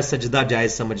اگر میں سجدہ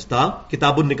جائز سمجھتا،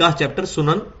 کتاب النکاح چیپٹر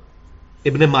سنن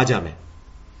ابن ماجہ میں،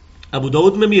 ابو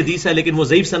داؤد میں بھی حدیث ہے لیکن وہ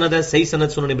ضعیف سند ہے، صحیح سند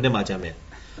سنن ابن ماجہ میں ہے.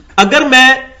 اگر میں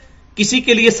کسی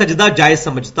کے لیے سجدہ جائز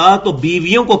سمجھتا تو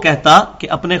بیویوں کو کہتا کہ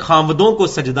اپنے خامدوں کو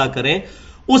سجدہ کریں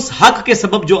اس حق کے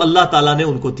سبب جو اللہ تعالیٰ نے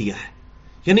ان کو دیا ہے.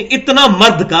 یعنی اتنا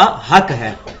مرد کا حق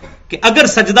ہے کہ اگر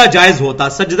سجدہ جائز ہوتا،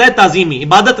 سجدہ تعظیمی،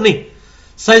 عبادت نہیں،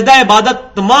 سجدہ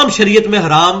عبادت تمام شریعت میں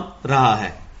حرام رہا ہے.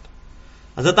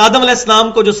 حضرت آدم علیہ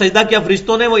السلام کو جو سجدہ کیا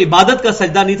فرشتوں نے وہ عبادت کا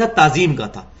سجدہ نہیں تھا، تعظیم کا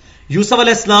تھا. یوسف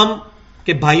علیہ السلام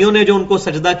کے بھائیوں نے جو ان کو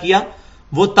سجدہ کیا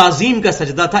وہ تعظیم کا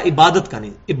سجدہ تھا، عبادت کا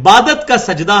نہیں. عبادت کا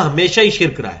سجدہ ہمیشہ ہی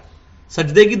شرک رہا ہے.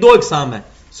 سجدے کی دو اقسام ہیں،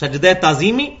 سجدہ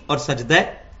تعظیمی اور سجدہ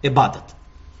عبادت.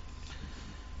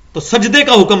 تو سجدے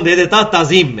کا حکم دے دیتا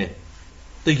تعظیم میں.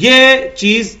 تو یہ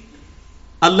چیز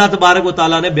اللہ تبارک و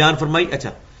تعالیٰ نے بیان فرمائی.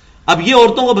 اچھا اب یہ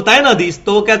عورتوں کو بتائے نا حدیث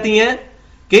تو وہ کہتی ہیں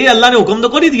کہ یہ اللہ نے حکم تو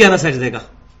کوئی نہیں دیا نا سجدے کا.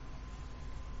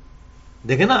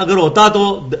 دیکھیں نا، اگر ہوتا تو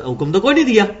حکم تو کوئی نہیں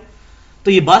دیا.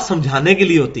 تو یہ بات سمجھانے کے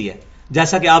لیے ہوتی ہے.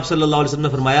 جیسا کہ آپ صلی اللہ علیہ وسلم نے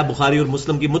فرمایا، بخاری اور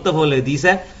مسلم کی متفق علیہ حدیث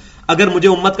ہے، اگر مجھے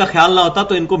امت کا خیال نہ ہوتا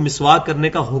تو ان کو مسواک کرنے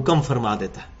کا حکم فرما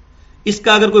دیتا. اس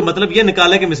کا اگر کوئی مطلب یہ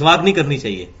نکالے کہ مسواک نہیں کرنی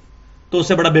چاہیے تو اس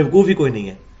سے بڑا بیوقوف ہی کوئی نہیں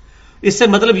ہے. اس سے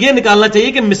مطلب یہ نکالنا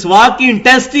چاہیے کہ مسواک کی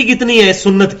انٹینسٹی کتنی ہے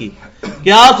سنت کی، کہ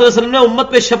آپ صلی اللہ علیہ وسلم نے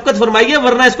امت پہ شفقت فرمائی ہے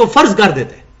ورنہ اس کو فرض کر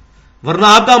دیتے. ورنہ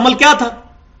آپ کا عمل کیا تھا؟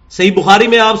 صحیح بخاری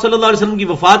میں آپ صلی اللہ علیہ وسلم کی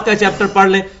وفات کا چیپٹر پڑھ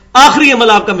لیں، آخری عمل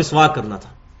آپ کا مسواک کرنا تھا.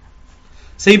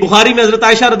 صحیح بخاری میں حضرت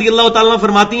عائشہ رضی اللہ تعالیٰ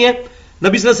فرماتی ہیں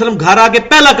نبی صلی اللہ علیہ وسلم گھر آ کے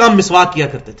پہلا کام مسواک کیا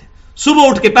کرتے تھے، صبح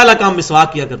اٹھ کے پہلا کام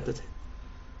مسواک کیا کرتے تھے.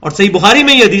 اور صحیح بخاری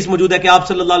میں یہ حدیث موجود ہے کہ آپ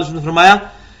صلی اللہ علیہ وسلم نے فرمایا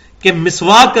کہ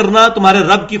مسواک کرنا تمہارے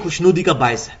رب کی خوشنودی کا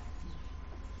باعث ہے.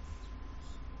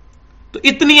 تو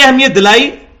اتنی اہمیت دلائی،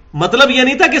 مطلب یہ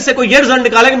نہیں تھا کہ اس سے کوئی یہ رزلٹ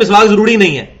نکالے کہ مسواک ضروری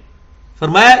نہیں ہے.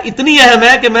 فرمایا اتنی اہم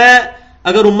ہے کہ میں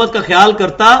اگر امت کا خیال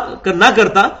نہ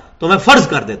کرتا تو میں فرض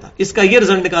کر دیتا. اس کا یہ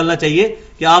رزلٹ نکالنا چاہیے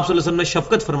کہ آپ صلی اللہ علیہ وسلم نے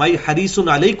شفقت فرمائی. حریص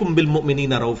علیکم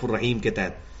بالمؤمنین رؤوف الرحیم کے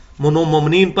تحت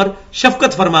مومنین پر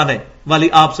شفقت فرمانے والی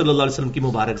آپ صلی اللہ علیہ وسلم کی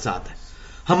مبارک ذات ہے.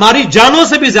 ہماری جانوں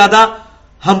سے بھی زیادہ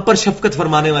ہم پر شفقت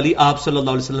فرمانے والی آپ صلی اللہ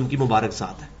علیہ وسلم کی مبارک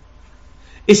ذات ہے.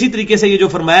 اسی طریقے سے یہ جو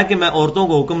فرمایا کہ میں عورتوں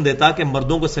کو حکم دیتا کہ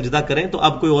مردوں کو سجدہ کریں، تو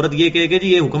اب کوئی عورت یہ کہے کہ جی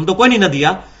یہ حکم تو کوئی نہیں نہ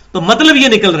دیا، تو مطلب یہ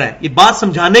نکل رہا ہے، یہ بات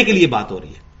سمجھانے کے لیے بات ہو رہی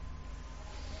ہے.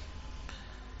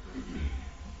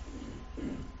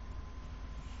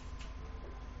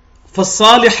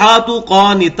 فالصالحات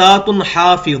قانتات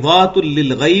حافظات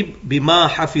للغیب بما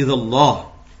حفظ اللہ.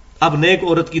 اب نیک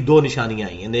عورت کی دو نشانیاں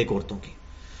آئی ہیں نیک عورتوں کی.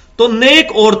 تو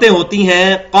نیک عورتیں ہوتی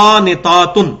ہیں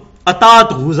قانتات،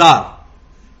 اطاعت گزار،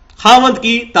 خاوند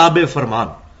کی تابع فرمان،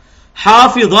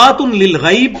 حافظات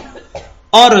للغیب،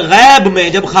 اور غیب میں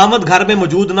جب خاوند گھر میں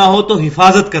موجود نہ ہو تو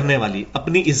حفاظت کرنے والی،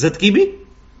 اپنی عزت کی بھی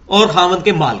اور خاوند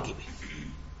کے مال کی بھی.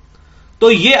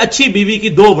 تو یہ اچھی بیوی کی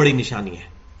دو بڑی نشانی ہے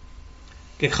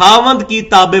کہ خاوند کی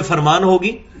تابع فرمان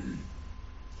ہوگی،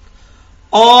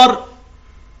 اور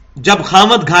جب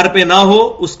خاوند گھر پہ نہ ہو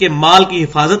اس کے مال کی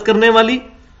حفاظت کرنے والی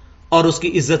اور اس کی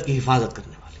عزت کی حفاظت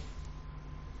کرنے والی.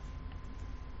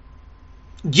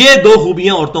 یہ دو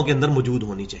خوبیاں عورتوں کے اندر موجود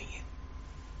ہونی چاہیے.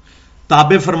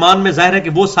 تابع فرمان میں ظاہر ہے کہ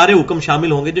وہ سارے حکم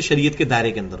شامل ہوں گے جو شریعت کے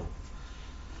دائرے کے اندر ہوں.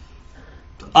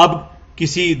 اب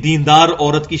کسی دیندار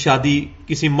عورت کی شادی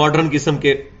کسی ماڈرن قسم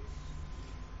کے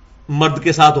مرد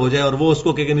کے ساتھ ہو جائے اور وہ اس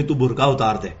کو کہ نہیں تو برقع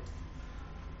اتار دے،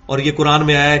 اور یہ قرآن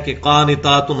میں آیا ہے کہ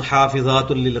قانتات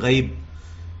حافظات للغیب،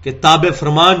 کہ تابع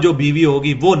فرمان جو بیوی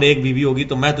ہوگی وہ نیک بیوی ہوگی،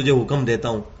 تو میں تجھے حکم دیتا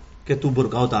ہوں کہ تو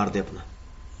برقع اتار دے اپنا.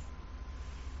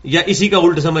 یا اسی کا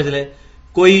الٹ سمجھ لے،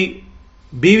 کوئی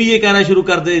بیوی یہ کہنا شروع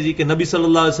کر دے جی کہ نبی صلی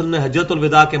اللہ علیہ وسلم نے حجۃ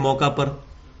الوداع کے موقع پر،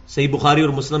 صحیح بخاری اور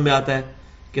مسلم میں آتا ہے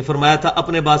کہ فرمایا تھا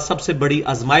اپنے بعد سب سے بڑی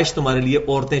آزمائش تمہارے لیے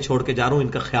عورتیں چھوڑ کے جا رہا ہوں، ان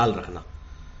کا خیال رکھنا.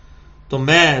 تو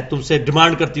میں تم سے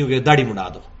ڈیمانڈ کرتی ہوں کہ داڑھی مڑا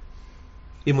دو،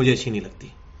 یہ مجھے اچھی نہیں لگتی.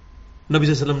 نبی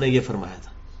صلی اللہ علیہ وسلم نے یہ فرمایا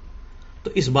تھا.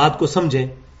 تو اس بات کو سمجھیں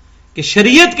کہ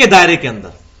شریعت کے دائرے کے اندر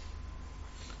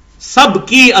سب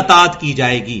کی اطاعت کی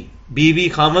جائے گی. بیوی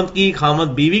خاوند کی،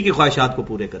 خاوند بیوی کی خواہشات کو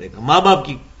پورے کرے گا، ماں باپ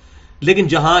کی. لیکن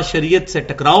جہاں شریعت سے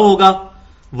ٹکراؤ ہوگا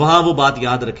وہاں وہ بات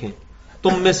یاد رکھیں،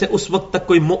 تم میں سے اس وقت تک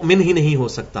کوئی مؤمن ہی نہیں ہو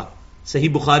سکتا. صحیح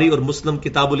بخاری اور مسلم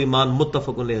کتاب الایمان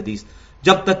متفق علیہ حدیث،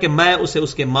 جب تک کہ میں اسے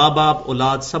اس کے ماں باپ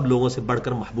اولاد سب لوگوں سے بڑھ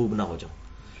کر محبوب نہ ہو جاؤں.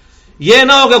 یہ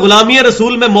نہ ہو کہ غلامی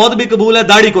رسول میں موت بھی قبول ہے،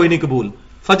 داڑھی کوئی نہیں قبول،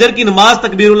 فجر کی نماز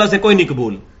تکبیر اللہ سے کوئی نہیں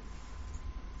قبول.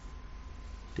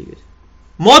 ٹھیک ہے،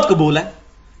 موت قبول ہے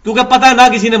کیونکہ پتہ ہے نہ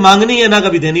کسی نے مانگنی ہے نہ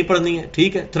کبھی دینی پڑنی ہے.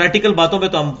 ٹھیک ہے، تھریٹیکل باتوں پہ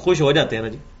تو ہم خوش ہو جاتے ہیں نا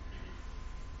جی.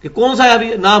 کہ کون سا ہے ابھی؟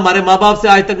 نہ ہمارے ماں باپ سے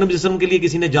آج تک نبی وسلم کے لیے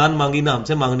کسی نے جان مانگی، نہ ہم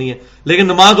سے مانگنی ہے، لیکن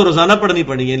نماز تو روزانہ پڑھنی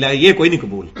پڑی ہے، یہ کوئی نہیں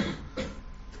قبول.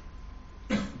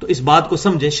 تو اس بات کو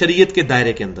سمجھیں، شریعت کے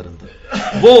دائرے کے اندر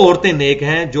وہ عورتیں نیک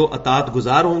ہیں جو اطاعت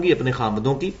گزار ہوں گی اپنے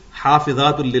خامدوں کی،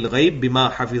 حافظات للغیب بما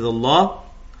حفظ اللہ،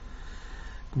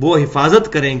 وہ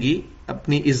حفاظت کریں گی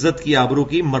اپنی عزت کی، آبرو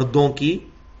کی، مردوں کی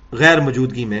غیر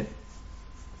موجودگی میں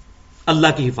اللہ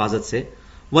کی حفاظت سے.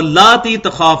 واللاتی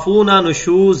تخافون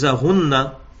نشوزہن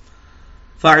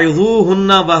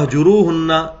فعظوہن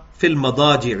واہجروہن فی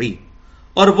المضاجع،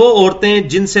 اور وہ عورتیں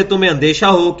جن سے تمہیں اندیشہ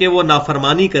ہو کہ وہ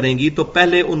نافرمانی کریں گی تو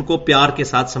پہلے ان کو پیار کے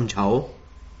ساتھ سمجھاؤ،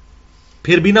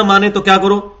 پھر بھی نہ مانے تو کیا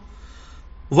کرو؟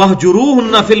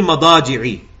 واہجروہن فی المضاجع،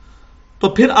 تو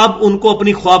پھر اب ان کو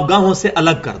اپنی خوابگاہوں سے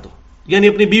الگ کر دو، یعنی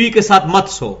اپنی بیوی کے ساتھ مت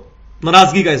سو،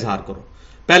 ناراضگی کا اظہار کرو،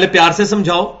 پہلے پیار سے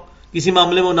سمجھاؤ. کسی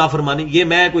معاملے میں وہ نافرمانی، یہ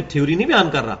میں کوئی تھیوری نہیں بیان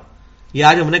کر رہا، یہ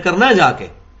آج ہم نے کرنا ہے. جا کے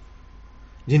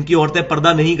جن کی عورتیں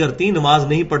پردہ نہیں کرتی، نماز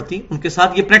نہیں پڑھتی، ان کے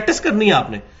ساتھ یہ پریکٹس کرنی ہے آپ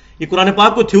نے. یہ قرآن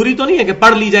پاک کو تھیوری تو نہیں ہے کہ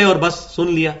پڑھ لی جائے اور بس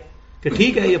سن لیا کہ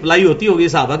ٹھیک ہے یہ اپلائی ہوتی ہوگی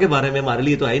صحابہ کے بارے میں، ہمارے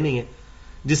لیے تو ہے ہی نہیں ہے.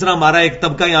 جس طرح ہمارا ایک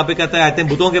طبقہ یہاں پہ کہتا ہے آیتیں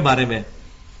بتوں کے بارے میں،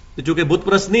 تو چونکہ بت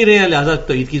پرست نہیں رہے ہیں لہٰذا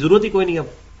تو عید کی ضرورت ہی کوئی نہیں، اب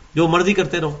جو مرضی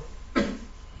کرتے رہو.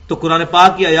 تو قرآن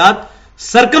پاک کی آیات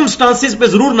سرکمسٹانسز پہ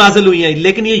ضرور نازل ہوئی ہیں،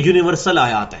 لیکن یہ یونیورسل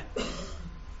آیات ہیں.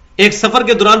 ایک سفر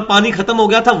کے دوران پانی ختم ہو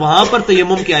گیا تھا، وہاں پر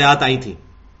تیمم کی آیات آئی تھی.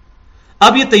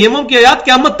 اب یہ تیمم کی آیات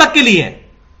قیامت تک کے لیے ہیں،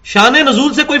 شان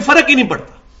نزول سے کوئی فرق ہی نہیں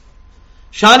پڑتا.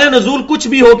 شان نزول کچھ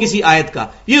بھی ہو کسی آیت کا،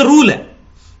 یہ رول ہے.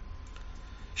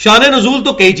 شان نزول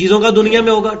تو کئی چیزوں کا دنیا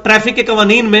میں ہوگا. ٹریفک کے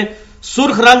قوانین میں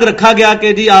سرخ رنگ رکھا گیا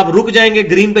کہ جی آپ رک جائیں گے،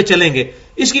 گرین پہ چلیں گے.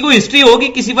 اس کی کوئی ہسٹری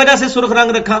ہوگی، کسی وجہ سے سرخ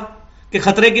رنگ رکھا کہ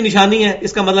خطرے کی نشانی ہے،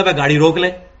 اس کا مطلب ہے گاڑی روک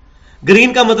لیں.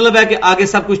 گرین کا مطلب ہے کہ آگے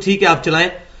سب کچھ ٹھیک ہے آپ چلائیں.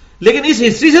 لیکن اس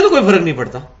ہسٹری سے تو کوئی فرق نہیں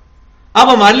پڑتا.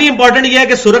 اب ہمارے لیے امپورٹنٹ یہ ہے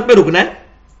کہ سرخ پہ رکنا ہے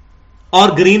اور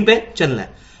گرین پہ چلنا ہے.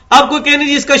 اب کوئی کہنے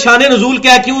جی اس کا شان نزول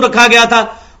کیا، کیوں رکھا گیا تھا؟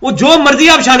 وہ جو مرضی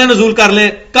آپ شان نزول کر لیں،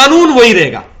 قانون وہی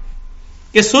رہے گا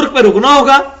کہ سرخ پہ رکنا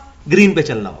ہوگا، گرین پہ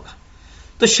چلنا ہوگا.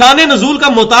 تو شان نزول کا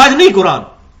محتاج نہیں قرآن.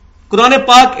 قرآن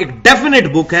پاک ایک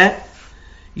ڈیفینیٹ بک ہے،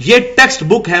 یہ ٹیکسٹ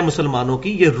بک ہے مسلمانوں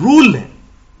کی، یہ رول ہے،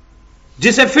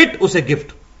 جسے فٹ اسے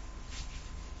گفٹ.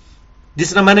 جس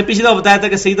طرح میں نے پچھلی دفعہ بتایا تھا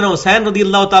کہ سیدنا حسین رضی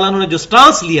اللہ تعالیٰ عنہ نے جو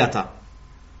سٹانس لیا تھا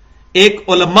ایک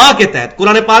علماء کے تحت،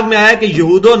 قرآن پاک میں آیا کہ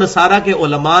یہود و نصارہ کے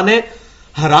علماء نے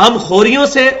حرام خوریوں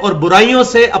سے اور برائیوں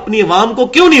سے اپنی عوام کو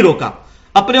کیوں نہیں روکا،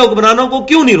 اپنے حکمرانوں کو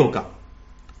کیوں نہیں روکا.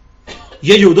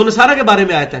 یہ یہود و نصارہ کے بارے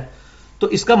میں آیت ہے. تو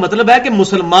اس کا مطلب ہے کہ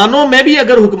مسلمانوں میں بھی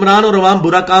اگر حکمران اور عوام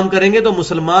برا کام کریں گے تو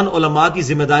مسلمان علماء کی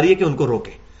ذمہ داری ہے کہ ان کو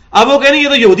روکے. اب وہ کہیں یہ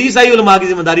تو یہودی عیسائی علماء کی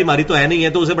ذمہ داری ہماری تو ہے نہیں ہے،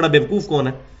 تو اسے بڑا بیوقوف کون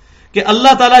ہے کہ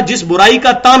اللہ تعالیٰ جس برائی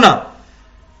کا تانا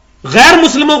غیر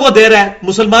مسلموں کو دے رہا ہے،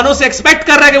 مسلمانوں سے ایکسپیکٹ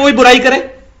کر رہا ہے کہ وہی برائی کریں.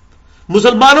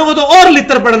 مسلمانوں کو تو اور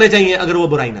لتر پڑنے چاہیے اگر وہ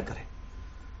برائی نہ کریں.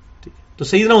 تو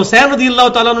سیدنا حسین رضی اللہ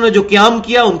تعالیٰ عنہ نے جو قیام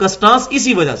کیا، ان کا سٹانس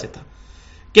اسی وجہ سے تھا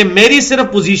کہ میری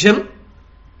صرف پوزیشن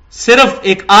صرف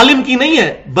ایک عالم کی نہیں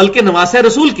ہے بلکہ نواسہ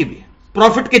رسول کی بھی ہے،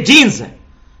 پروفٹ کے جینز ہیں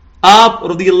آپ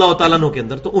رضی اللہ تعالیٰ عنہ کے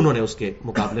اندر، تو انہوں نے اس کے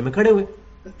مقابلے میں کھڑے ہوئے.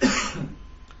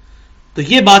 تو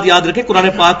یہ بات یاد رکھیں، قرآن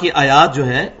پاک کی آیات جو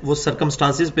ہیں وہ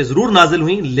سرکمسٹانسز پہ ضرور نازل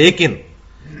ہوئیں، لیکن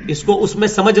اس کو اس میں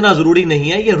سمجھنا ضروری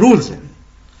نہیں ہے، یہ رولز ہیں.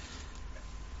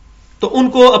 تو ان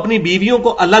کو اپنی بیویوں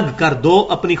کو الگ کر دو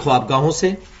اپنی خوابگاہوں سے.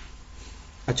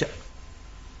 اچھا،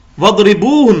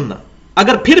 وَضْرِبُوهُنَّ،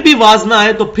 اگر پھر بھی واز نہ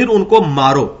آئے تو پھر ان کو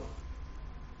مارو.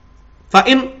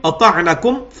 فَإِنْ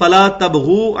أَطَعْنَكُمْ فَلَا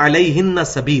تَبْغُوا عَلَيْهِنَّ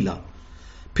سَبِيلًا،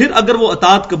 پھر اگر وہ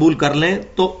اطاعت قبول کر لیں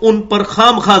تو ان پر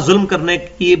خام خواہ ظلم کرنے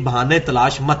کی بہانے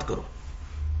تلاش مت کرو.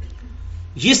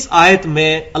 اس آیت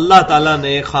میں اللہ تعالیٰ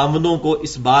نے خاوندوں کو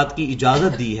اس بات کی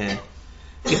اجازت دی ہے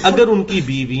کہ اگر ان کی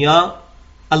بیویاں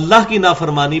اللہ کی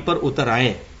نافرمانی پر اتر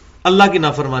آئیں، اللہ کی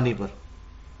نافرمانی پر،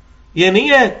 یہ نہیں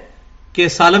ہے کہ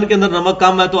سالن کے اندر نمک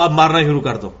کم ہے تو اب مارنا شروع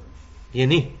کر دو، یہ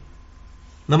نہیں،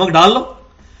 نمک ڈال لو.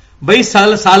 بھائی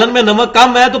سالن میں نمک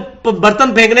کم ہے تو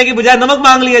برتن پھینکنے کی بجائے نمک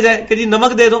مانگ لیا جائے کہ جی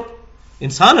نمک دے دو.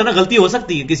 انسان ہے نا، غلطی ہو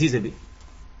سکتی ہے کسی سے بھی،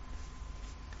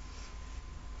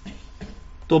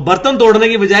 تو برتن توڑنے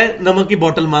کی بجائے نمک کی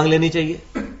بوتل مانگ لینی چاہیے.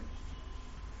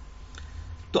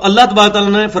 تو اللہ تبارک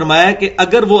تعالیٰ نے فرمایا کہ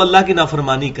اگر وہ اللہ کی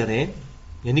نافرمانی کریں،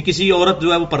 یعنی کسی عورت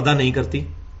جو ہے وہ پردہ نہیں کرتی،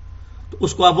 تو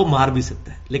اس کو آپ وہ مار بھی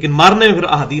سکتا ہے. لیکن مارنے میں پھر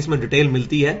احادیث میں ڈیٹیل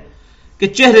ملتی ہے کہ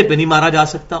چہرے پہ نہیں مارا جا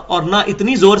سکتا اور نہ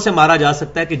اتنی زور سے مارا جا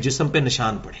سکتا ہے کہ جسم پہ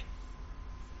نشان پڑے،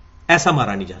 ایسا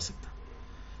مارا نہیں جا سکتا.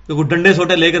 کیونکہ ڈنڈے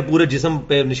سوٹے لے کر پورے جسم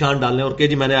پہ نشان ڈالنے اور کہ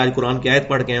جی میں نے آج قرآن کی آیت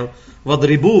پڑھ کے آیا ہوں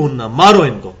وَضْرِبُوهُنَّ، مارو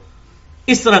ان کو،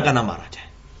 اس طرح کا نہ مارا جائے.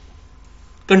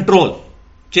 کنٹرول،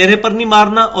 چہرے پر نہیں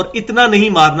مارنا اور اتنا نہیں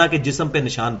مارنا کہ جسم پہ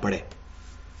نشان پڑے.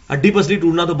 ہڈی پسلی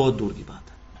ٹوٹنا تو بہت دور کی بات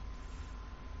ہے.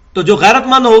 تو جو غیرت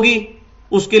مند ہوگی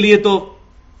اس کے لیے تو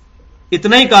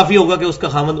اتنا ہی کافی ہوگا کہ اس کا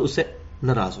خاوند اس سے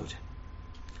ناراض ہو جائے.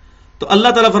 تو اللہ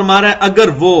تعالیٰ فرما رہا ہے اگر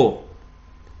وہ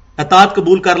اطاعت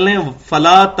قبول کر لیں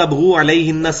فلا تبغوا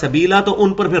علیہن سبیلا، تو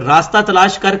ان پر پھر راستہ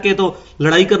تلاش کر کے تو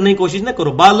لڑائی کرنے کی کوشش نہ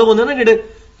کرو. بعض لوگ ہوتے ہیں نا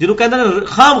جنہوں کہتے ہیں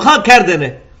خام خواہ خیر دینے،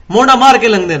 مونڈا مار کے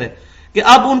لنگ دینے، کہ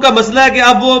اب ان کا مسئلہ ہے کہ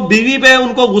اب وہ بیوی پہ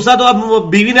ان کو غصہ، تو اب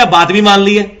بیوی نے بات بھی مان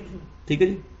لی ہے، ٹھیک ہے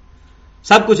جی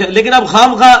سب کچھ ہے، لیکن اب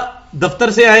خام خواہ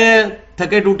دفتر سے آئے ہیں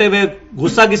تھکے ٹوٹے ہوئے،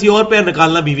 غصہ کسی اور پہ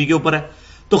نکالنا بیوی کے اوپر ہے،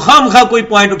 تو خام خواہ کوئی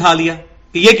پوائنٹ اٹھا لیا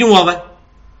کہ یہ کیوں ہوا ہے.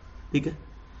 ٹھیک ہے،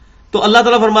 تو اللہ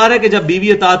تعالیٰ فرما رہے کہ جب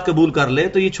بیوی اطاعت قبول کر لے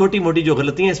تو یہ چھوٹی موٹی جو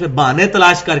غلطیاں ہیں اس میں بہانے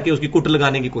تلاش کر کے اس کی کٹ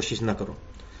لگانے کی کوشش نہ کرو.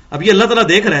 اب یہ اللہ تعالیٰ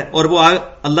دیکھ رہا ہے، اور وہ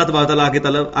اللہ تبارک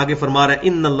تعالیٰ آگے فرما رہا ہے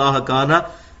ان اللہ کان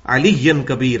علیٰ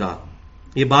کبیرا.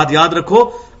 یہ بات یاد رکھو،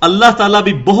 اللہ تعالیٰ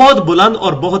بھی بہت بلند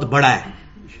اور بہت بڑا ہے.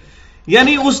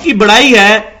 یعنی اس کی بڑائی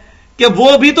ہے کہ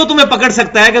وہ بھی تو تمہیں پکڑ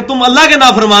سکتا ہے کہ تم اللہ کے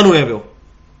نافرمان ہوئے ہو،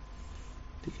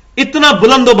 اتنا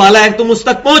بلند و بالا ہے کہ تم اس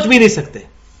تک پہنچ بھی نہیں سکتے،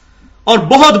 اور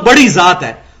بہت بڑی ذات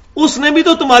ہے. اس نے بھی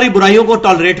تو تمہاری برائیوں کو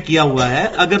ٹالریٹ کیا ہوا ہے.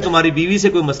 اگر تمہاری بیوی سے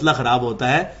کوئی مسئلہ خراب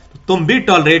ہوتا ہے تو تم بھی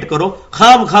ٹالریٹ کرو،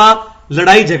 خام خواہ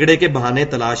لڑائی جھگڑے کے بہانے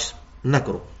تلاش نہ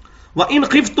کرو. وَإِنْ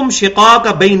خِفْتُمْ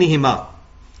شِقَاقَ بَيْنِهِمَا،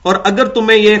 اور اگر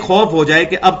تمہیں یہ خوف ہو جائے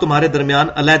کہ اب تمہارے درمیان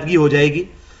علیحدگی ہو جائے گی،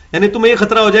 یعنی تمہیں یہ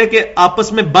خطرہ ہو جائے کہ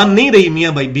آپس میں بن نہیں رہی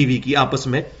میاں بھائی بیوی کی آپس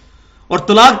میں، اور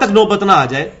طلاق تک نوبت نہ آ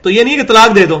جائے، تو یہ نہیں کہ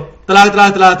طلاق دے دو، طلاق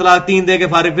طلاق طلاق طلاق 3 دے کے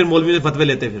فارغ پھر مولوی سے فتوے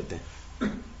لیتے پھرتے ہیں.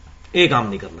 ایک کام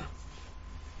نہیں کرنا.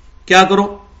 کیا کرو؟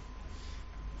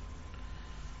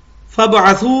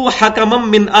 فَابْعَثُوا حَكَمًا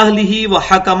مِّنْ أَهْلِهِ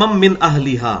وَحَكَمًا مِّنْ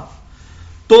أَهْلِهَا،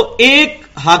 تو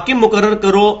ایک حاکم مقرر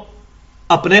کرو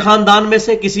اپنے خاندان میں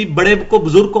سے کسی بڑے کو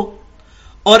بزرگ کو،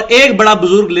 اور ایک بڑا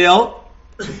بزرگ لے آؤ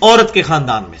عورت کے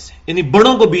خاندان میں سے، یعنی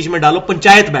بڑوں کو بیچ میں ڈالو،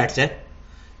 پنچایت بیٹھ جائے،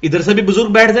 ادھر سے بھی بزرگ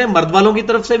بیٹھ جائے مرد والوں کی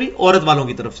طرف سے بھی عورت والوں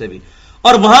کی طرف سے بھی،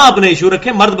 اور وہاں اپنے ایشو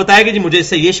رکھیں. مرد بتائے کہ جی مجھے اس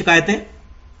سے یہ شکایتیں،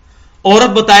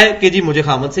 عورت بتائے کہ جی مجھے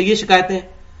خامد سے یہ شکایتیں،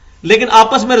 لیکن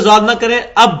آپس میں ریزالو نہ کریں،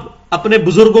 اب اپنے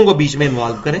بزرگوں کو بیچ میں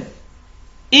انوالو کریں.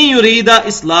 ان یریدا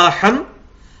اصلاحا،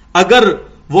 اگر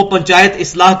وہ پنچایت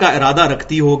اصلاح کا ارادہ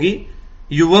رکھتی ہوگی،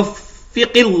 یوفق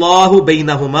اللہ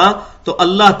بینہما، تو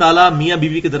اللہ تعالیٰ میاں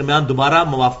بیوی کے درمیان دوبارہ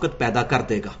موافقت پیدا کر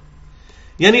دے گا.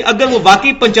 یعنی اگر وہ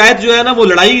واقعی پنچایت جو ہے نا وہ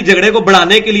لڑائی جھگڑے کو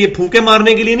بڑھانے کے لیے، پھونکے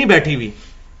مارنے کے لیے نہیں بیٹھی ہوئی،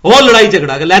 اور لڑائی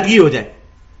جھگڑا علیحدگی ہو جائے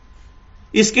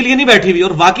اس کے لیے نہیں بیٹھی ہوئی،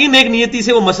 اور واقعی نیک نیتی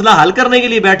سے وہ مسئلہ حل کرنے کے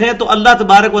لیے بیٹھے ہیں، تو اللہ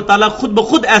تبارک و تعالیٰ خود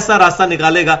بخود ایسا راستہ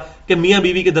نکالے گا کہ میاں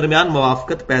بیوی کے درمیان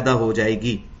موافقت پیدا ہو جائے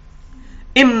گی.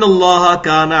 ان اللہ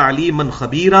کان علیما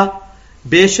خبیرا،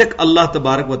 بے شک اللہ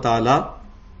تبارک و تعالیٰ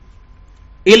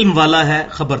علم والا ہے،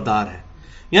 خبردار ہے.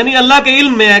 یعنی اللہ کے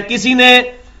علم میں ہے، کسی نے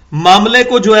معاملے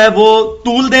کو جو ہے وہ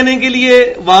طول دینے کے لیے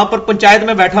وہاں پر پنچایت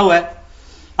میں بیٹھا ہوا ہے.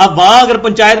 اب وہاں اگر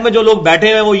پنچایت میں جو لوگ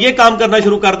بیٹھے ہیں وہ یہ کام کرنا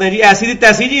شروع کر دیں، جی ایسی تھی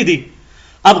تیسی جی تھی.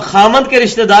 اب خامد کے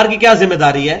رشتہ دار کی کیا ذمہ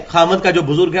داری ہے؟ خامد کا جو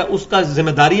بزرگ ہے اس کا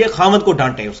ذمہ داری ہے خامد کو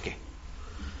ڈانٹے،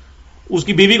 اس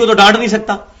کی بیوی کو تو ڈانٹ نہیں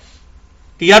سکتا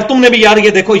کہ یار تم نے بھی یار یہ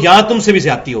دیکھو یہاں تم سے بھی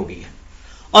زیادتی ہو گئی ہے.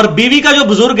 اور بیوی کا جو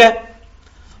بزرگ ہے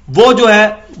وہ جو ہے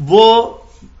وہ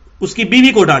اس کی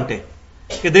بیوی کو ڈانٹے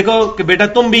کہ دیکھو کہ بیٹا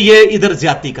تم بھی یہ ادھر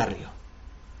زیادتی کر رہی ہو.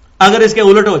 اگر اس کے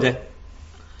الٹ ہو جائے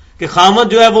کہ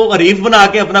خامد جو ہے وہ عریف بنا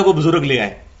کے اپنا کوئی بزرگ لے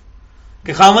آئے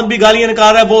کہ خامد بھی گالیاں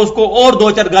نکال رہا ہے، وہ اس کو اور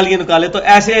 2-4 گالیاں نکالے، تو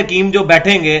ایسے حکیم جو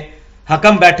بیٹھیں گے،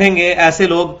 حکم بیٹھیں گے، ایسے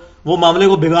لوگ وہ معاملے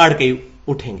کو بگاڑ کے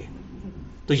اٹھیں گے.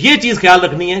 تو یہ چیز خیال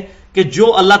رکھنی ہے کہ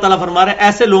جو اللہ تعالیٰ فرما رہے ہیں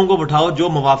ایسے لوگوں کو بٹھاؤ جو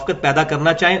موافقت پیدا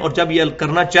کرنا چاہیں، اور جب یہ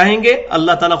کرنا چاہیں گے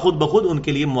اللہ تعالیٰ خود بخود ان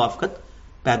کے لیے موافقت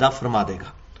پیدا فرما دے گا.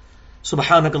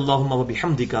 سبحانک اللہم و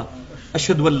بحمدک،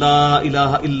 اشہد ان لا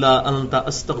الہ الا انت،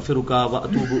 استغفرک و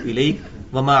اتوب الیک،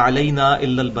 وما علینا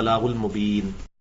الا البلاغ المبین.